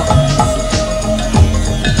skull.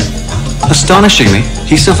 Astonishingly,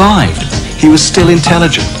 he survived. He was still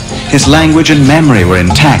intelligent. His language and memory were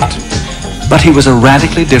intact. But he was a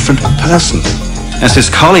radically different person. As his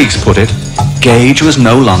colleagues put it, Gage was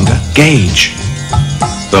no longer Gage.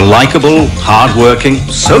 The likable, hard-working,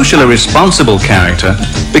 socially responsible character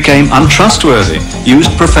became untrustworthy,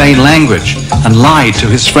 used profane language, and lied to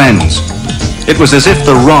his friends. It was as if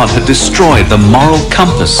the rod had destroyed the moral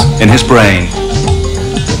compass in his brain.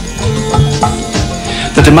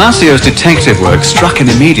 The Damasio's detective work struck an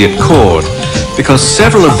immediate chord because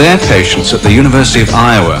several of their patients at the University of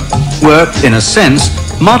Iowa were, in a sense,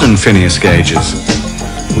 modern Phineas Gages.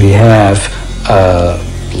 We have a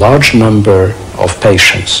large number of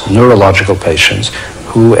patients, neurological patients,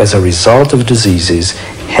 who as a result of diseases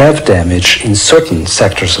have damage in certain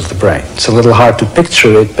sectors of the brain. It's a little hard to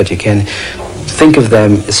picture it, but you can think of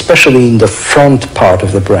them especially in the front part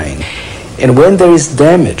of the brain. And when there is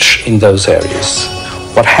damage in those areas,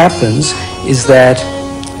 what happens is that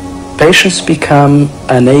patients become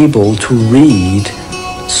unable to read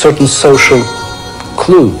certain social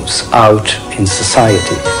clues out in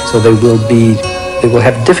society. So they will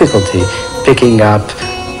have difficulty picking up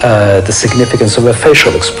the significance of a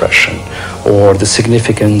facial expression or the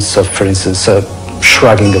significance of, for instance, a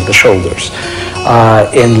shrugging of the shoulders.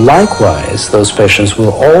 And likewise, those patients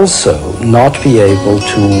will also not be able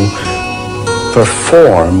to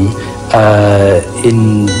perform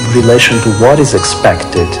in relation to what is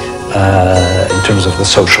expected in terms of the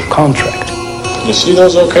social contract. You see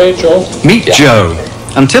those okay, Joe? Meet Joe.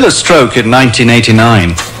 Until a stroke in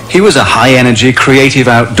 1989, he was a high-energy, creative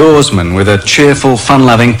outdoorsman with a cheerful,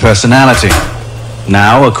 fun-loving personality.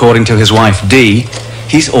 Now, according to his wife, Dee,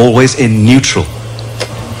 he's always in neutral.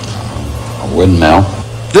 A windmill.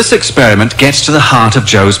 This experiment gets to the heart of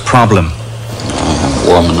Joe's problem. A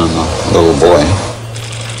woman and a little boy.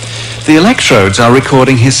 The electrodes are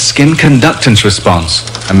recording his skin conductance response,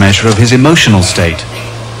 a measure of his emotional state.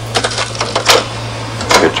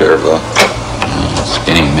 Picture of a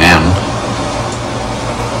skinny man.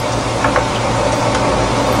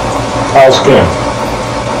 All skin.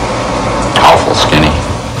 Awful skinny.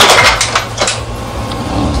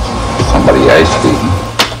 Somebody ice eating.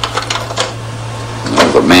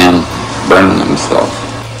 There's a man burning himself.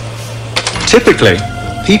 Typically,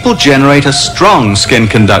 people generate a strong skin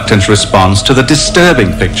conductance response to the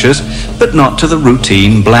disturbing pictures, but not to the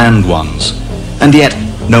routine, bland ones. And yet,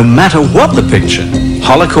 no matter what the picture,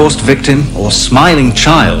 Holocaust victim or smiling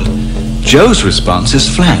child, Joe's response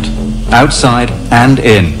is flat, outside and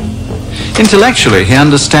in. Intellectually, he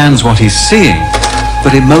understands what he's seeing,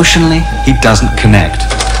 but emotionally, he doesn't connect.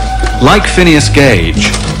 Like Phineas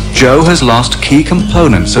Gage, Joe has lost key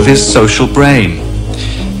components of his social brain.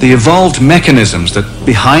 The evolved mechanisms that,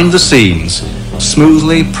 behind the scenes,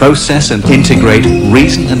 smoothly process and integrate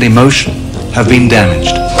reason and emotion have been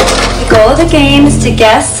damaged. The goal of the game is to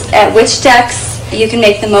guess at which decks you can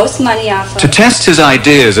make the most money off of. To test his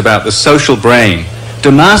ideas about the social brain,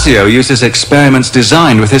 Damasio uses experiments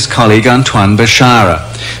designed with his colleague Antoine Bechara.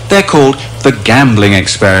 They're called the gambling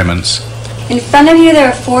experiments. In front of you there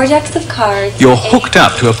are 4 decks of cards. You're hooked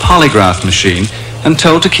up to a polygraph machine and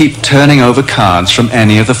told to keep turning over cards from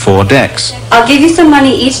any of the 4 decks. I'll give you some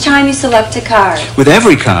money each time you select a card. With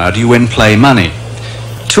every card, you win play money.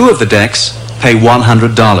 2 of the decks pay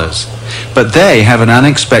 $100, but they have an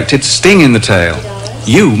unexpected sting in the tail.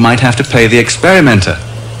 You might have to pay the experimenter,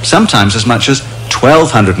 sometimes as much as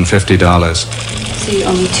 $1,250. So you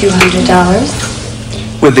owe me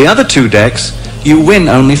 $200. With the other 2 decks, you win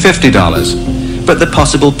only $50, but the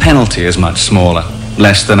possible penalty is much smaller,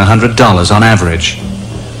 less than $100 on average.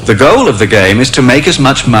 The goal of the game is to make as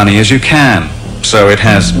much money as you can, so it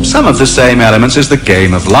has some of the same elements as the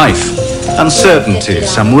game of life. Uncertainty,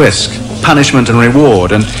 some risk, punishment and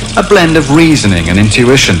reward, and a blend of reasoning and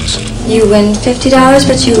intuitions. You win $50,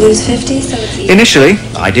 but you lose $50, so it's easy. Initially,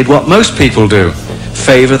 I did what most people do,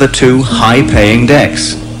 favor the 2 high-paying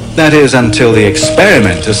decks. That is, until the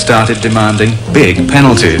experimenter started demanding big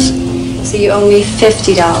penalties. So you owe me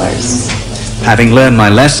 $50. Having learned my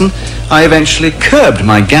lesson, I eventually curbed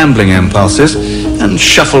my gambling impulses and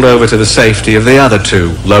shuffled over to the safety of the other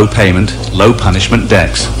two low-payment, low-punishment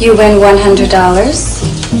decks. You win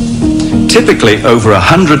 $100. Typically, over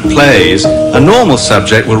 100 plays, a normal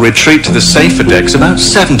subject will retreat to the safer decks about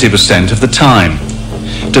 70% of the time.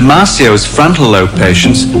 Damasio's frontal lobe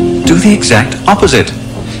patients do the exact opposite.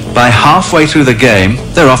 By halfway through the game,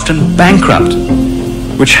 they're often bankrupt,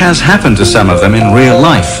 which has happened to some of them in real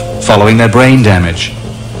life following their brain damage.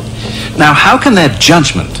 Now, how can their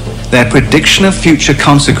judgment, their prediction of future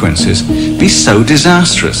consequences, be so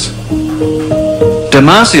disastrous?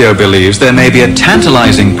 Damasio believes there may be a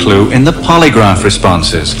tantalizing clue in the polygraph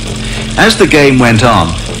responses. As the game went on,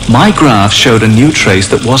 my graph showed a new trace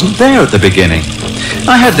that wasn't there at the beginning.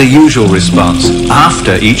 I had the usual response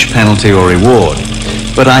after each penalty or reward,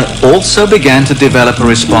 but I also began to develop a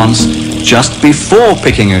response just before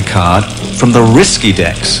picking a card from the risky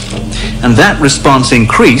decks. And that response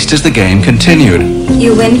increased as the game continued.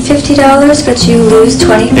 You win $50, but you lose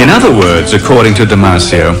 $20. In other words, according to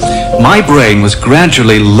Damasio, my brain was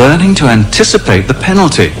gradually learning to anticipate the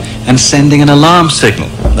penalty and sending an alarm signal,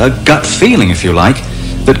 a gut feeling, if you like,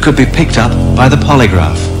 that could be picked up by the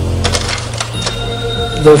polygraph.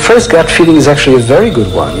 The first gut feeling is actually a very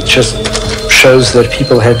good one. It just shows that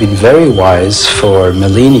people have been very wise for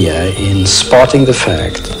millennia in spotting the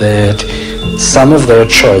fact that some of their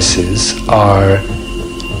choices are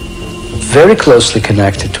very closely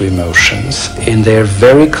connected to emotions, and they're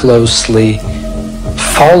very closely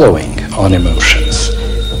following on emotions.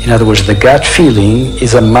 In other words, the gut feeling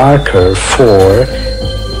is a marker for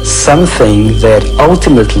something that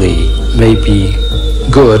ultimately may be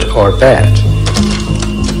good or bad.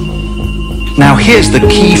 Now here's the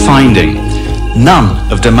key finding.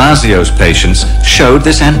 None of Damasio's patients showed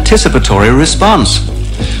this anticipatory response.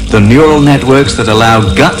 The neural networks that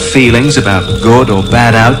allow gut feelings about good or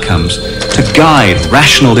bad outcomes to guide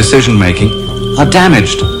rational decision-making are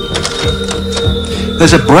damaged.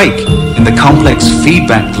 There's a break in the complex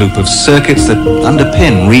feedback loop of circuits that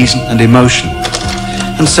underpin reason and emotion.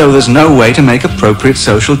 And so there's no way to make appropriate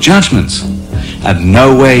social judgments, and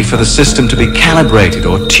no way for the system to be calibrated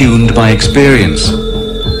or tuned by experience.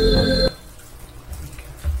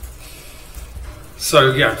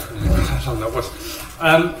 So yeah, how long that was.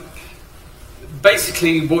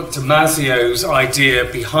 Basically, what Damasio's idea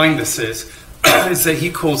behind this is that he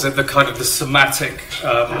calls it the kind of the somatic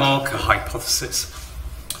marker hypothesis.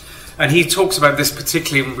 And he talks about this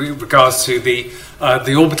particularly in regards to the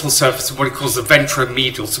orbital surface of what he calls the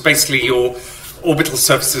ventromedial. So basically your orbital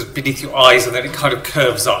surface is beneath your eyes and then it kind of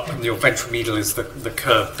curves up, and your ventromedial is the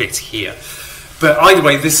curved bit here. But either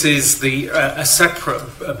way, this is a separate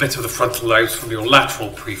bit of the frontal lobes from your lateral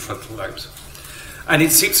prefrontal lobes. And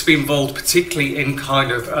it seems to be involved particularly in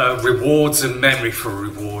kind of rewards and memory for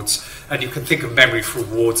rewards. And you can think of memory for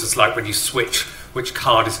rewards as like when you switch which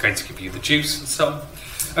card is going to give you the juice and so on.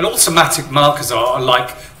 And all somatic markers are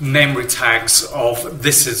like memory tags of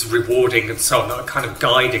this is rewarding and so on, that are kind of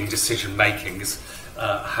guiding decision making is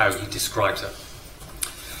how he describes it.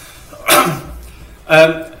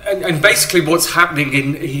 And basically what's happening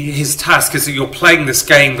in his task is that you're playing this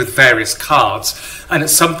game with various cards, and at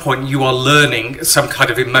some point you are learning some kind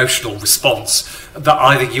of emotional response that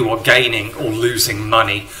either you are gaining or losing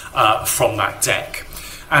money from that deck.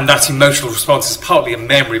 And that emotional response is partly a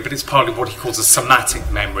memory, but it's partly what he calls a somatic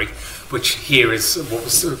memory, which here is what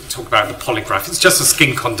was talked about in the polygraph. It's just a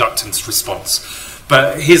skin conductance response.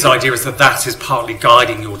 But his idea is that that is partly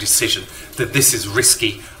guiding your decision, that this is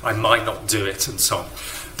risky, I might not do it, and so on.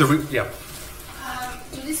 Yeah.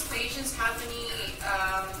 Do these patients have any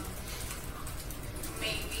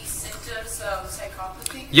maybe symptoms of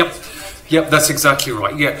psychopathy? Yep, that's exactly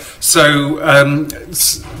right. Yeah. So,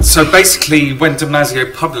 so basically, when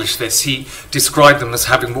Damasio published this, he described them as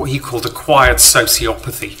having what he called acquired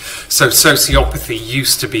sociopathy. So, sociopathy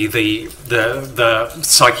used to be the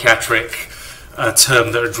psychiatric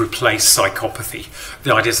term that had replaced psychopathy.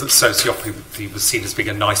 The idea is that sociopathy was seen as being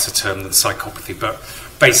a nicer term than psychopathy, but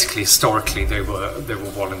basically historically they were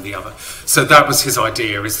one and the other. So that was his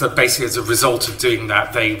idea, is that basically as a result of doing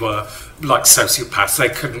that they were like sociopaths. They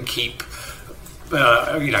couldn't keep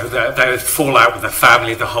they would fall out with their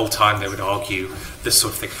family the whole time, they would argue, this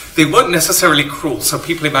sort of thing. They weren't necessarily cruel, so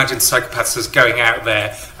people imagine psychopaths as going out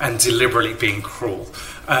there and deliberately being cruel.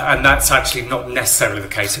 And that's actually not necessarily the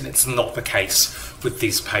case, and it's not the case with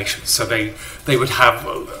these patients. So they would have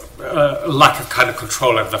a lack of kind of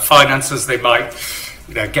control over their finances. They might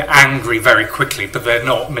get angry very quickly, but they're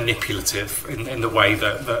not manipulative in the way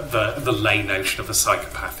that the lay notion of a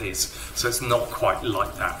psychopath is. So it's not quite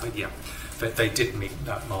like that, but yeah, they did meet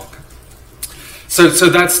that marker. So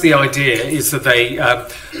that's the idea, is that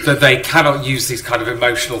they cannot use these kind of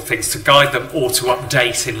emotional things to guide them or to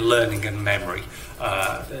update in learning and memory.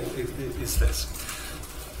 Is this,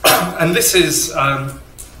 and this is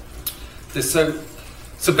this.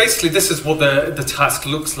 So basically, this is what the task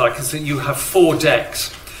looks like: is that you have 4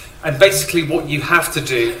 decks, and basically what you have to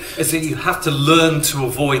do is that you have to learn to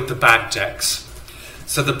avoid the bad decks.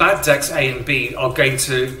 So the bad decks A and B are going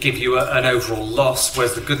to give you an overall loss,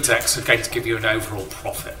 whereas the good decks are going to give you an overall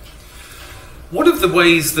profit. One of the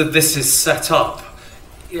ways that this is set up,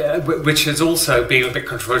 which has also been a bit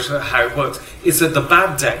controversial how it works, is that the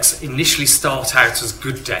bad decks initially start out as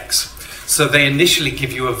good decks. So they initially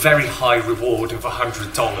give you a very high reward of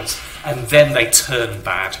 $100, and then they turn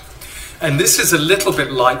bad. And this is a little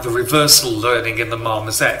bit like the reversal learning in the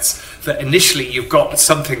marmosets, that initially you've got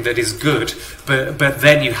something that is good, but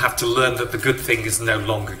then you have to learn that the good thing is no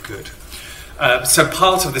longer good. So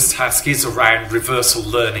part of this task is around reversal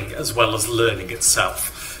learning as well as learning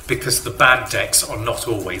itself, because the bad decks are not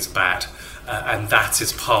always bad, and that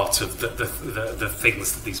is part of the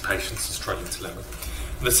things that these patients are struggling to learn.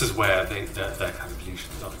 This is where their kind of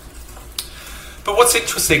lesions are. But what's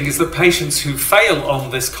interesting is that patients who fail on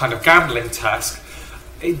this kind of gambling task,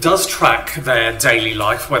 it does track their daily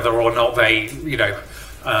life, whether or not they,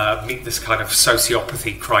 meet this kind of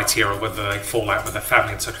sociopathy criteria, whether they fall out with their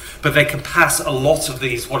family and so on. But they can pass a lot of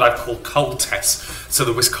these, what I call cold tests, so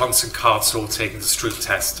the Wisconsin card sorting, the Stroop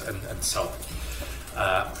test, and so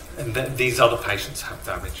on. And these other patients have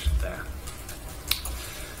damage there.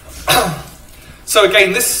 So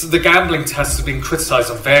again, the gambling test has been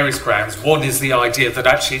criticised on various grounds. One is the idea that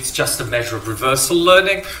actually it's just a measure of reversal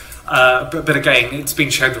learning. But again, it's been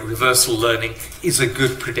shown that reversal learning is a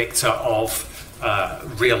good predictor of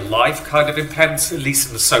real life kind of impairments, at least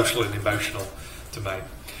in the social and emotional domain.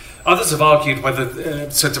 Others have argued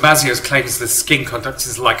whether, so Damasio's claims that skin conduct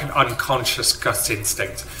is like an unconscious gut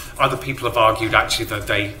instinct. Other people have argued actually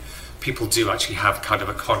that people do actually have kind of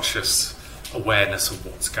a conscious awareness of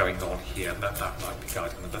what's going on here, and that might be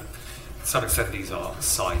guiding them. But to some extent, these are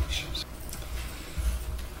side issues.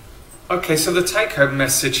 Okay, so the take-home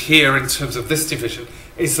message here in terms of this division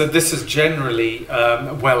is that this is generally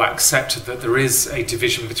well accepted, that there is a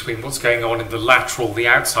division between what's going on in the lateral, the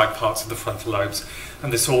outside parts of the frontal lobes,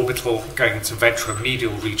 and this orbital going into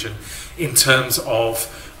ventromedial region in terms of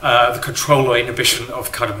the control or inhibition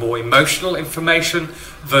of kind of more emotional information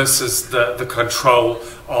versus the control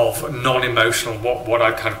of non-emotional, what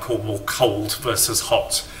I kind of call more cold versus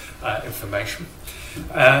hot information.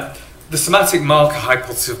 The somatic marker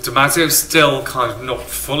hypothesis of Damasio is still kind of not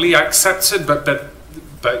fully accepted, but the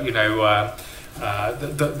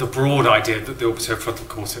broad idea that the orbitofrontal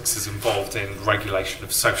cortex is involved in regulation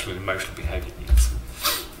of social and emotional behaviour needs.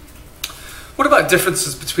 What about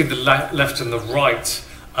differences between the left and the right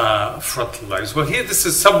frontal lobes? Well, here this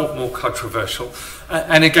is somewhat more controversial,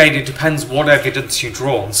 and again it depends what evidence you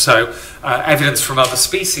draw on. So evidence from other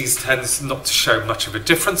species tends not to show much of a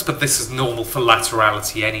difference, but this is normal for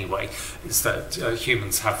laterality anyway, is that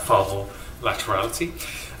humans have far more laterality,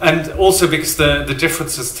 and also because the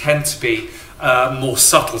differences tend to be more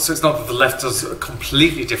subtle. So it's not that the left does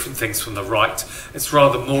completely different things from the right, it's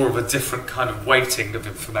rather more of a different kind of weighting of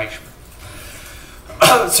information.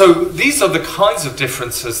 So these are the kinds of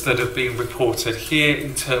differences that have been reported here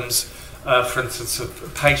in terms, for instance,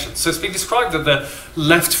 of patients. So it's been described that the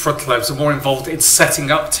left frontal lobes are more involved in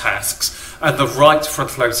setting up tasks, and the right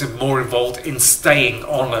frontal lobes are more involved in staying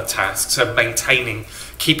on a task, so maintaining,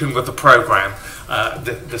 keeping with the program,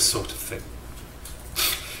 this sort of thing.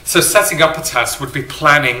 So setting up a task would be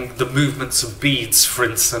planning the movements of beads, for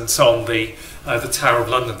instance, on the Tower of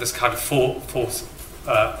London, this kind of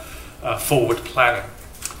forward planning.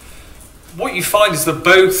 What you find is that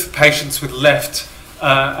both patients with left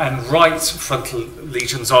and right frontal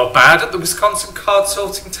lesions are bad at the Wisconsin card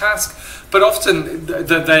sorting task, but often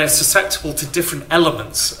they're susceptible to different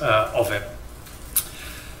elements of it.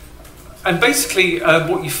 And basically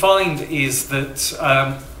what you find is that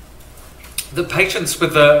the patients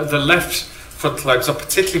with the left frontal lobes are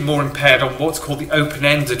particularly more impaired on what's called the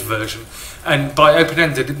open-ended version. And by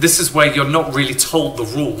open-ended, this is where you're not really told the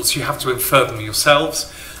rules, you have to infer them yourselves.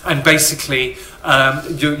 And basically,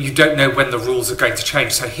 you don't know when the rules are going to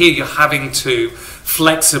change. So here you're having to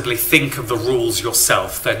flexibly think of the rules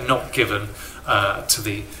yourself. They're not given to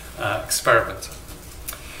the experimenter.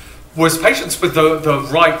 Whereas patients with the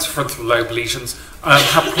right frontal lobe lesions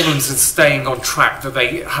have problems in staying on track, that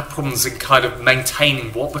they have problems in kind of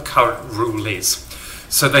maintaining what the current rule is.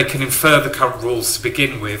 So they can infer the current rules to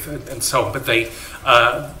begin with and so on, but they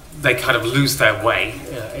kind of lose their way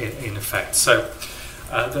in effect. So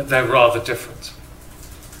they're rather different.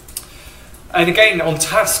 And again, on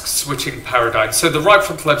task switching paradigm, so the right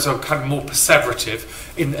frontal lobes are kind of more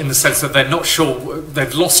perseverative in the sense that they're not sure,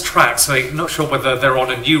 they've lost track, so they're not sure whether they're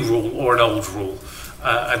on a new rule or an old rule.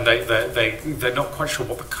 And they're not quite sure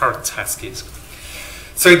what the current task is.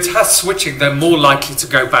 So in task switching, they're more likely to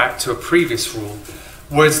go back to a previous rule,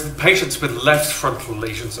 whereas the patients with left frontal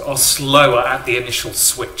lesions are slower at the initial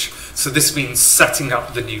switch. So this means setting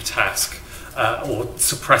up the new task or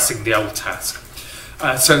suppressing the old task.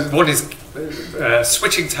 So one is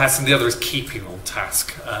switching task and the other is keeping on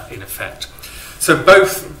task, in effect. So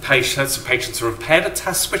both patients are impaired at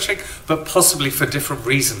task switching, but possibly for different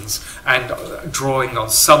reasons and drawing on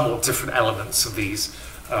somewhat different elements of these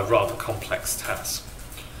rather complex tasks.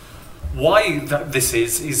 Why this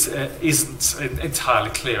isn't entirely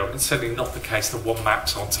clear, and it's certainly not the case that one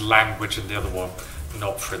maps onto language and the other one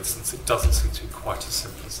not, for instance. It doesn't seem to be quite as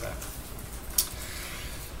simple as that.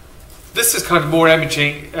 This is kind of more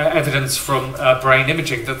imaging evidence from brain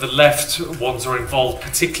imaging that the left ones are involved,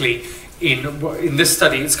 particularly in this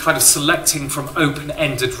study. It's kind of selecting from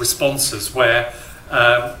open-ended responses where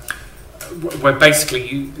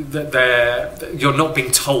basically you're not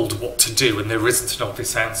being told what to do and there isn't an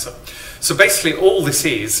obvious answer. So basically all this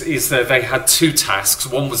is that they had two tasks.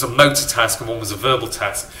 One was a motor task and one was a verbal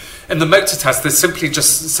task. In the motor task, they simply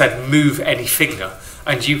just said move any finger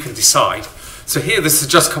and you can decide. So here this is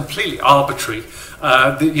just completely arbitrary.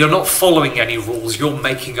 You're not following any rules, you're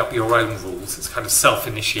making up your own rules. It's kind of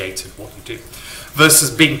self-initiated what you do.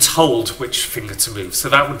 Versus being told which finger to move. So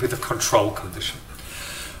that would be the control condition.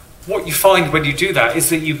 What you find when you do that is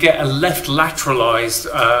that you get a left lateralized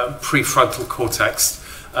prefrontal cortex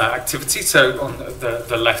activity, so on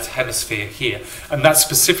the left hemisphere here. And that's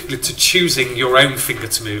specifically to choosing your own finger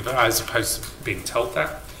to move as opposed to being told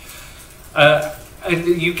that. And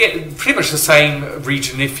you get pretty much the same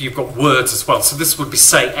region if you've got words as well. So this would be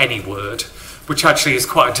say any word, which actually is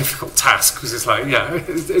quite a difficult task because it's like, yeah,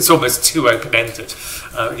 it's almost too open-ended.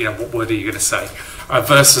 You know, what word are you going to say?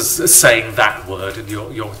 Versus saying that word and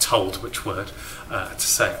you're told which word to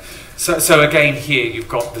say. So again, here you've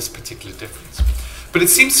got this particular difference. But it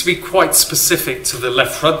seems to be quite specific to the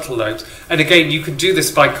left frontal lobes. And again, you can do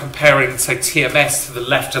this by comparing, say, TMS to the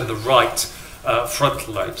left and the right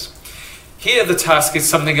frontal lobes. Here the task is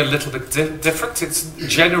something a little bit different. It's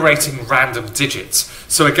generating random digits.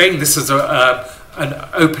 So again, this is an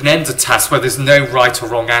open-ended task where there's no right or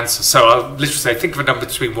wrong answer. So I'll literally say, think of a number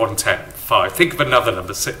between 1 and 10, 5. Think of another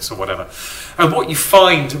number, 6 or whatever. And what you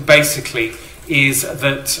find basically is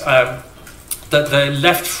that that the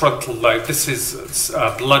left frontal lobe, this is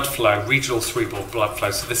blood flow, regional cerebral blood flow,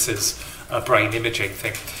 so this is a brain imaging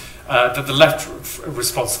thing, that the left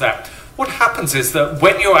responds to that. What happens is that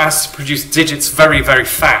when you're asked to produce digits very, very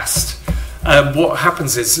fast, what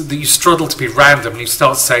happens is that you struggle to be random and you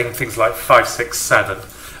start saying things like 5, 6, 7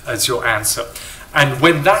 as your answer. And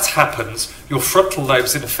when that happens, your frontal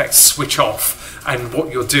lobes in effect switch off, and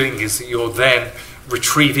what you're doing is that you're then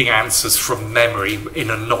retrieving answers from memory in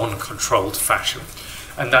a non-controlled fashion.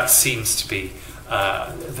 And that seems to be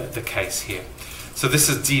the case here. So this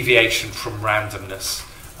is deviation from randomness.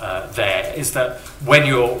 There is that when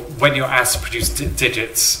you're asked to produce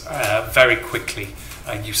digits very quickly,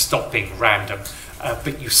 you stop being random,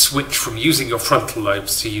 but you switch from using your frontal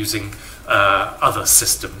lobes to using other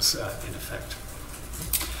systems in effect.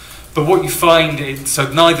 But what you find is, so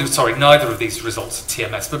neither of these results are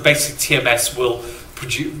TMS, but basically TMS will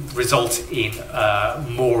result in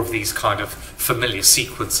more of these kind of familiar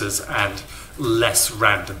sequences and less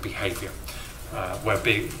random behavior, where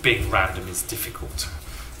being random is difficult.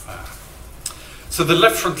 So the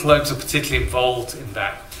left frontal lobes are particularly involved in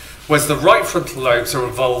that, whereas the right frontal lobes are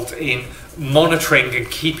involved in monitoring and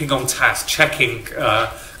keeping on task, checking,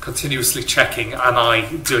 continuously checking, am I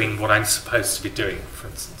doing what I'm supposed to be doing, for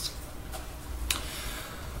instance.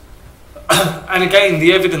 And again,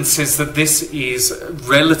 the evidence is that this is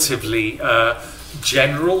relatively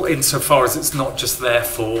general insofar as it's not just there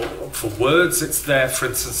for words, it's there, for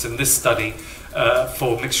instance, in this study,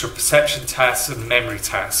 for a mixture of perception tasks and memory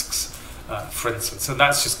tasks. For instance, and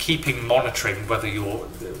that's just monitoring whether you're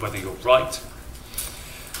right.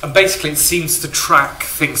 And basically it seems to track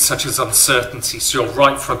things such as uncertainty. So your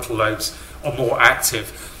right frontal lobes are more active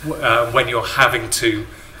when you're having to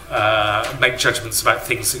make judgments about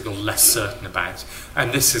things that you're less certain about.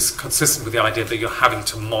 And this is consistent with the idea that you're having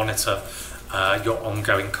to monitor your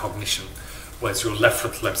ongoing cognition, whereas your left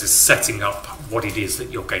frontal lobes is setting up what it is that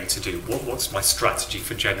you're going to do. What's my strategy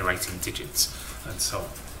for generating digits, and so on.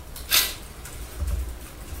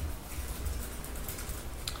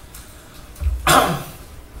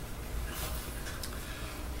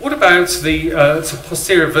 What about the so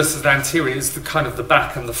posterior versus anterior is the kind of the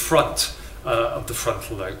back and the front of the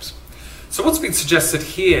frontal lobes. So what's been suggested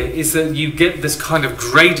here is that you get this kind of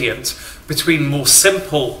gradient between more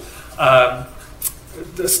simple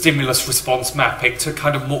stimulus response mapping to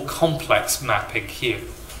kind of more complex mapping here.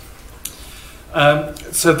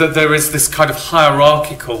 So that there is this kind of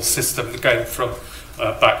hierarchical system going from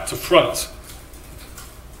back to front.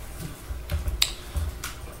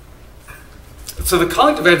 So the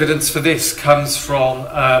kind of evidence for this comes from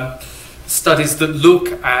studies that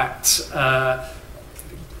look at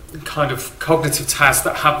kind of cognitive tasks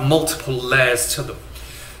that have multiple layers to them.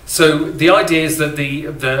 So the idea is that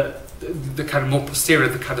the kind of more posterior,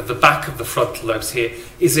 the kind of the back of the frontal lobes here,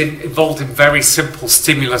 is involved in very simple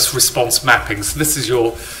stimulus response mapping. So this is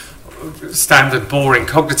your standard boring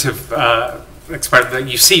cognitive experiment.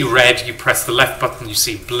 You see red, you press the left button, you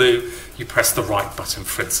see blue, you press the right button,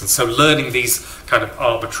 for instance. So learning these kind of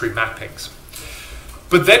arbitrary mappings.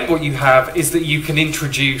 But then what you have is that you can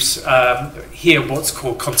introduce here what's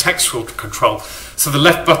called contextual control. So the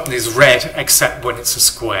left button is red except when it's a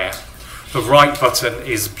square. The right button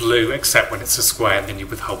is blue except when it's a square, and then you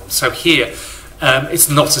withhold. So here it's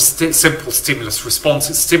not a simple stimulus response,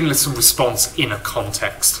 it's stimulus and response in a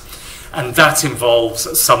context. And that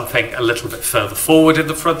involves something a little bit further forward in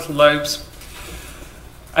the frontal lobes.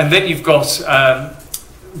 And then you've got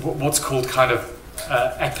what's called kind of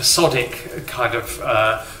episodic kind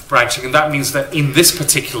of branching, and that means that in this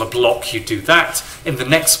particular block you do that, in the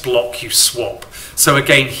next block you swap. So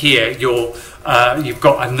again here you've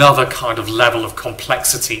got another kind of level of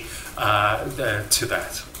complexity to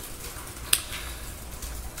that.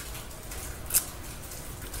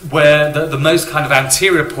 Where the most kind of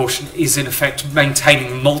anterior portion is in effect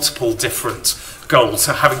maintaining multiple different goals,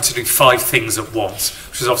 so having to do 5 things at once,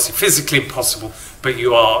 which is obviously physically impossible, but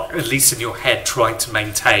you are, at least in your head, trying to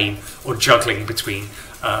maintain or juggling between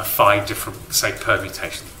 5 different, say,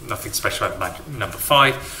 permutations. Nothing special about number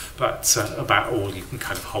 5, but about all you can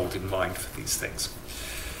kind of hold in mind for these things.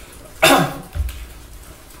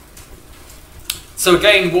 So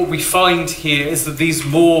again, what we find here is that these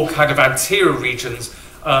more kind of anterior regions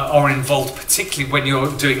are involved particularly when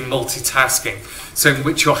you're doing multitasking, so in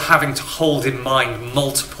which you're having to hold in mind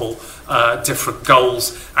multiple different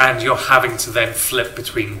goals, and you're having to then flip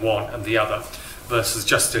between one and the other versus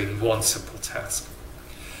just doing one simple task.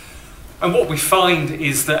 And what we find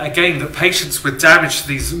is that, again, that patients with damage to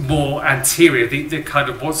these more anterior, the kind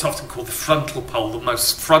of what's often called the frontal pole, the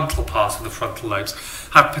most frontal part of the frontal lobes,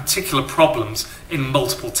 have particular problems in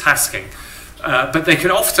multiple tasking. But they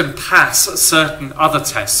can often pass certain other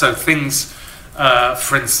tests, so things,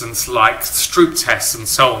 for instance, like Stroop tests and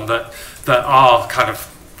so on, that are kind of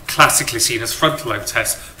classically seen as frontal lobe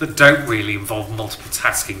tests that don't really involve multiple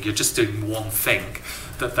tasking. You're just doing one thing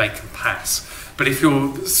that they can pass. But if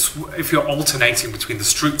you're alternating between the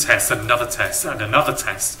Stroop test and another test and another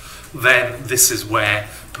test, then this is where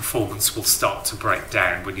performance will start to break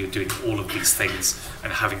down, when you're doing all of these things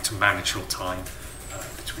and having to manage your time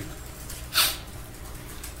between them.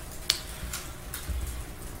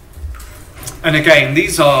 And again,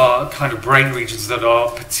 these are kind of brain regions that are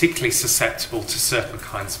particularly susceptible to certain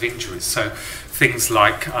kinds of injuries. So things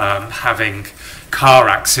like having car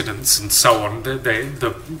accidents and so on,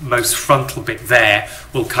 the most frontal bit there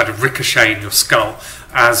will kind of ricochet in your skull,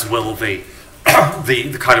 as will the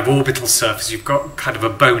kind of orbital surface. You've got kind of a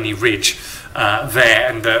bony ridge there,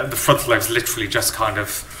 and the frontal lobes literally just kind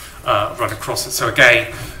of run across it. So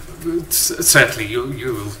again, certainly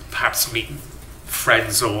you will perhaps meet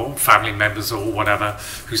friends or family members or whatever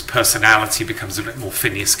whose personality becomes a bit more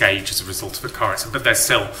Phineas Gage as a result of a car accident, but they're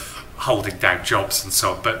still holding down jobs and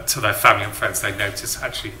so on. But to their family and friends, they notice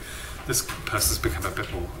actually this person's become a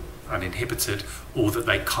bit more uninhibited, or that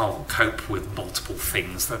they can't cope with multiple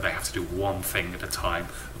things, that they have to do one thing at a time,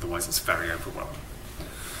 otherwise it's very overwhelming.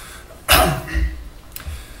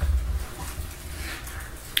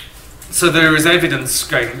 So there is evidence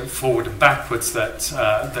going forward and backwards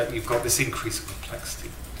that you've got this increase in complexity.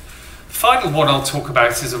 The final one I'll talk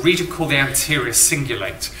about is a region called the anterior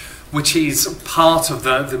cingulate, which is part of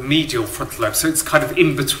the medial frontal lobe. So it's kind of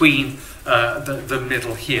in between the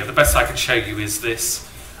middle here. The best I can show you is this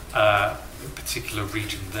particular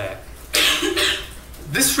region there.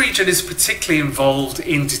 This region is particularly involved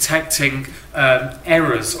in detecting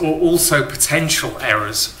errors, or also potential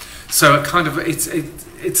errors. So a kind of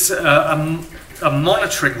it's a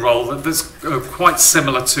monitoring role that's quite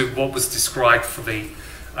similar to what was described for the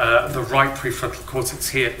right prefrontal cortex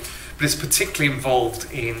here, but it's particularly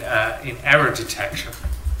involved in error detection.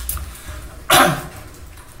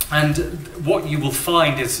 And what you will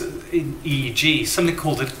find is in EEG something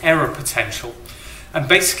called an error potential. And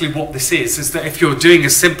basically what this is that if you're doing a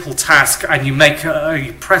simple task and you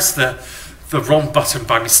press the wrong button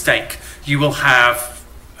by mistake, you will have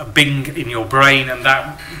a bing in your brain, and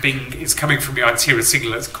that bing is coming from your anterior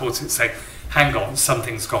cingulate cortex saying, hang on,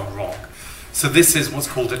 something's gone wrong. So this is what's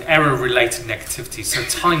called an error-related negativity. So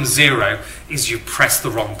time 0 is you press the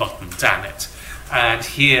wrong button, damn it. And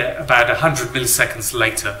here, about 100 milliseconds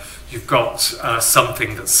later, you've got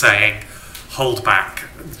something that's saying, hold back,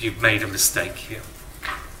 you've made a mistake here.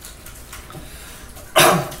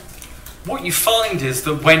 What you find is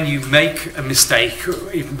that when you make a mistake,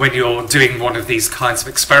 when you're doing one of these kinds of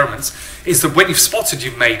experiments, is that when you've spotted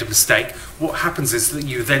you've made a mistake, what happens is that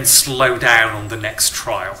you then slow down on the next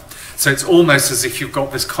trial. So it's almost as if you've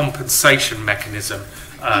got this compensation mechanism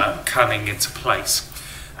coming into place.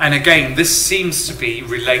 And again, this seems to be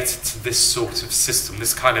related to this sort of system,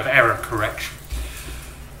 this kind of error correction.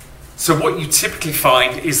 So what you typically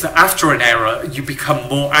find is that after an error, you become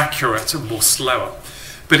more accurate and more slower.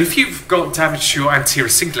 But if you've got damage to your anterior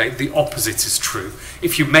cingulate, the opposite is true.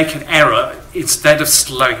 If you make an error, instead of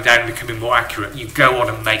slowing down and becoming more accurate, you go on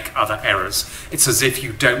and make other errors. It's as if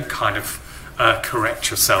you don't kind of correct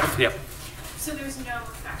yourself. Yep. So there's no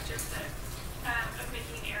factor of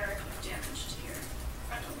making an error of damage to your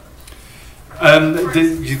frontal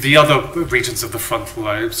lobes? The other regions of the frontal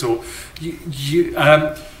lobes, or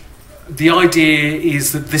the idea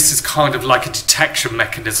is that this is kind of like a detection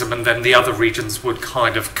mechanism, and then the other regions would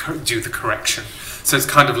kind of do the correction. So it's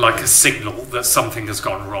kind of like a signal that something has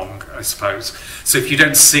gone wrong, I suppose. So if you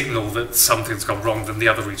don't signal that something's gone wrong, then the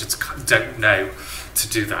other regions don't know to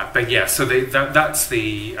do that. But yeah, so that's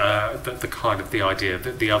the kind of the idea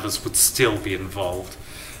that the others would still be involved.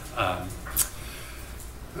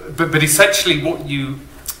 But essentially, what you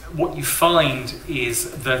find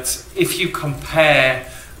is that if you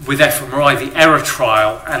compare with fMRI the error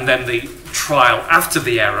trial and then the trial after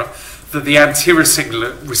the error, that the anterior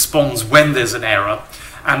cingulate responds when there's an error,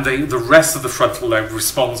 and the rest of the frontal lobe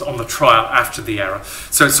responds on the trial after the error.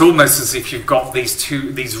 So it's almost as if you've got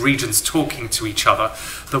these regions talking to each other,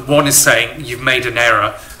 that one is saying you've made an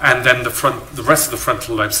error, and then the rest of the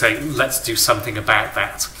frontal lobe saying let's do something about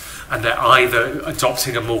that. And they're either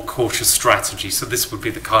adopting a more cautious strategy. So this would be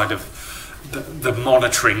the kind of the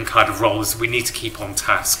monitoring kind of role, is we need to keep on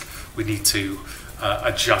task. We need to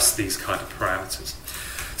adjust these kind of parameters.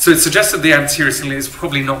 So it suggests that the anterior cingulate is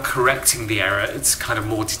probably not correcting the error, it's kind of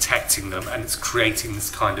more detecting them, and it's creating this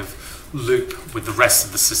kind of loop with the rest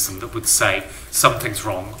of the system that would say something's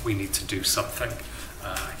wrong, we need to do something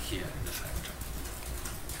here in effect.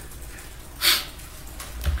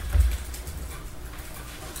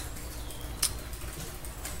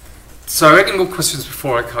 So any more questions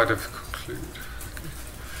before I kind of conclude?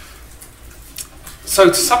 So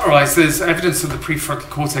to summarize, there's evidence that the prefrontal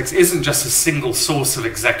cortex isn't just a single source of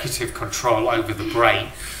executive control over the brain,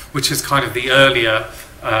 which is kind of the earlier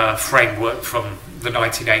framework from the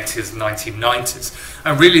 1980s and 1990s.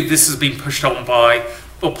 And really this has been pushed on by,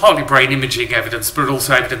 well, partly brain imaging evidence, but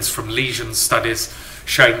also evidence from lesion studies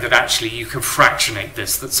showing that actually you can fractionate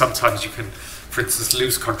this, that sometimes you can, for instance,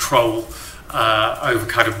 lose control over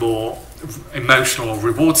kind of more emotional or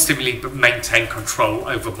reward stimuli, but maintain control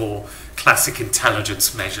over more classic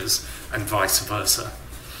intelligence measures, and vice versa.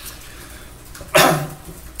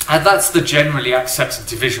 And that's the generally accepted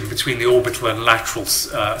division between the orbital and lateral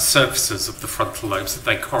surfaces of the frontal lobes, that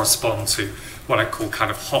they correspond to what I call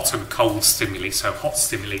kind of hot and cold stimuli. So hot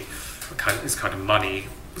stimuli is kind of money,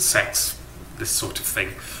 sex, this sort of thing,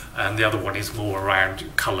 and the other one is more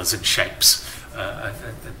around colours and shapes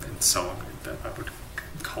and so on. That would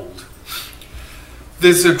cold.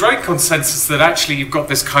 There's a great consensus that actually you've got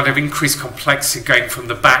this kind of increased complexity going from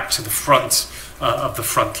the back to the front of the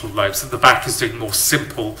frontal lobes, that the back is doing more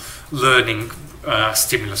simple learning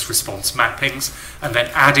stimulus response mappings, and then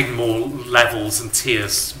adding more levels and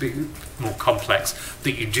tiers, more complex,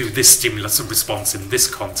 that you do this stimulus and response in this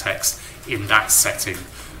context, in that setting,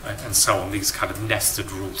 and so on. These kind of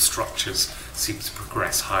nested rule structures seem to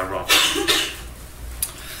progress hierarchically.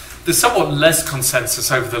 There's somewhat less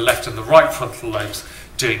consensus over the left and the right frontal lobes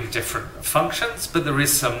doing different functions, but there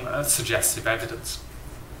is some suggestive evidence.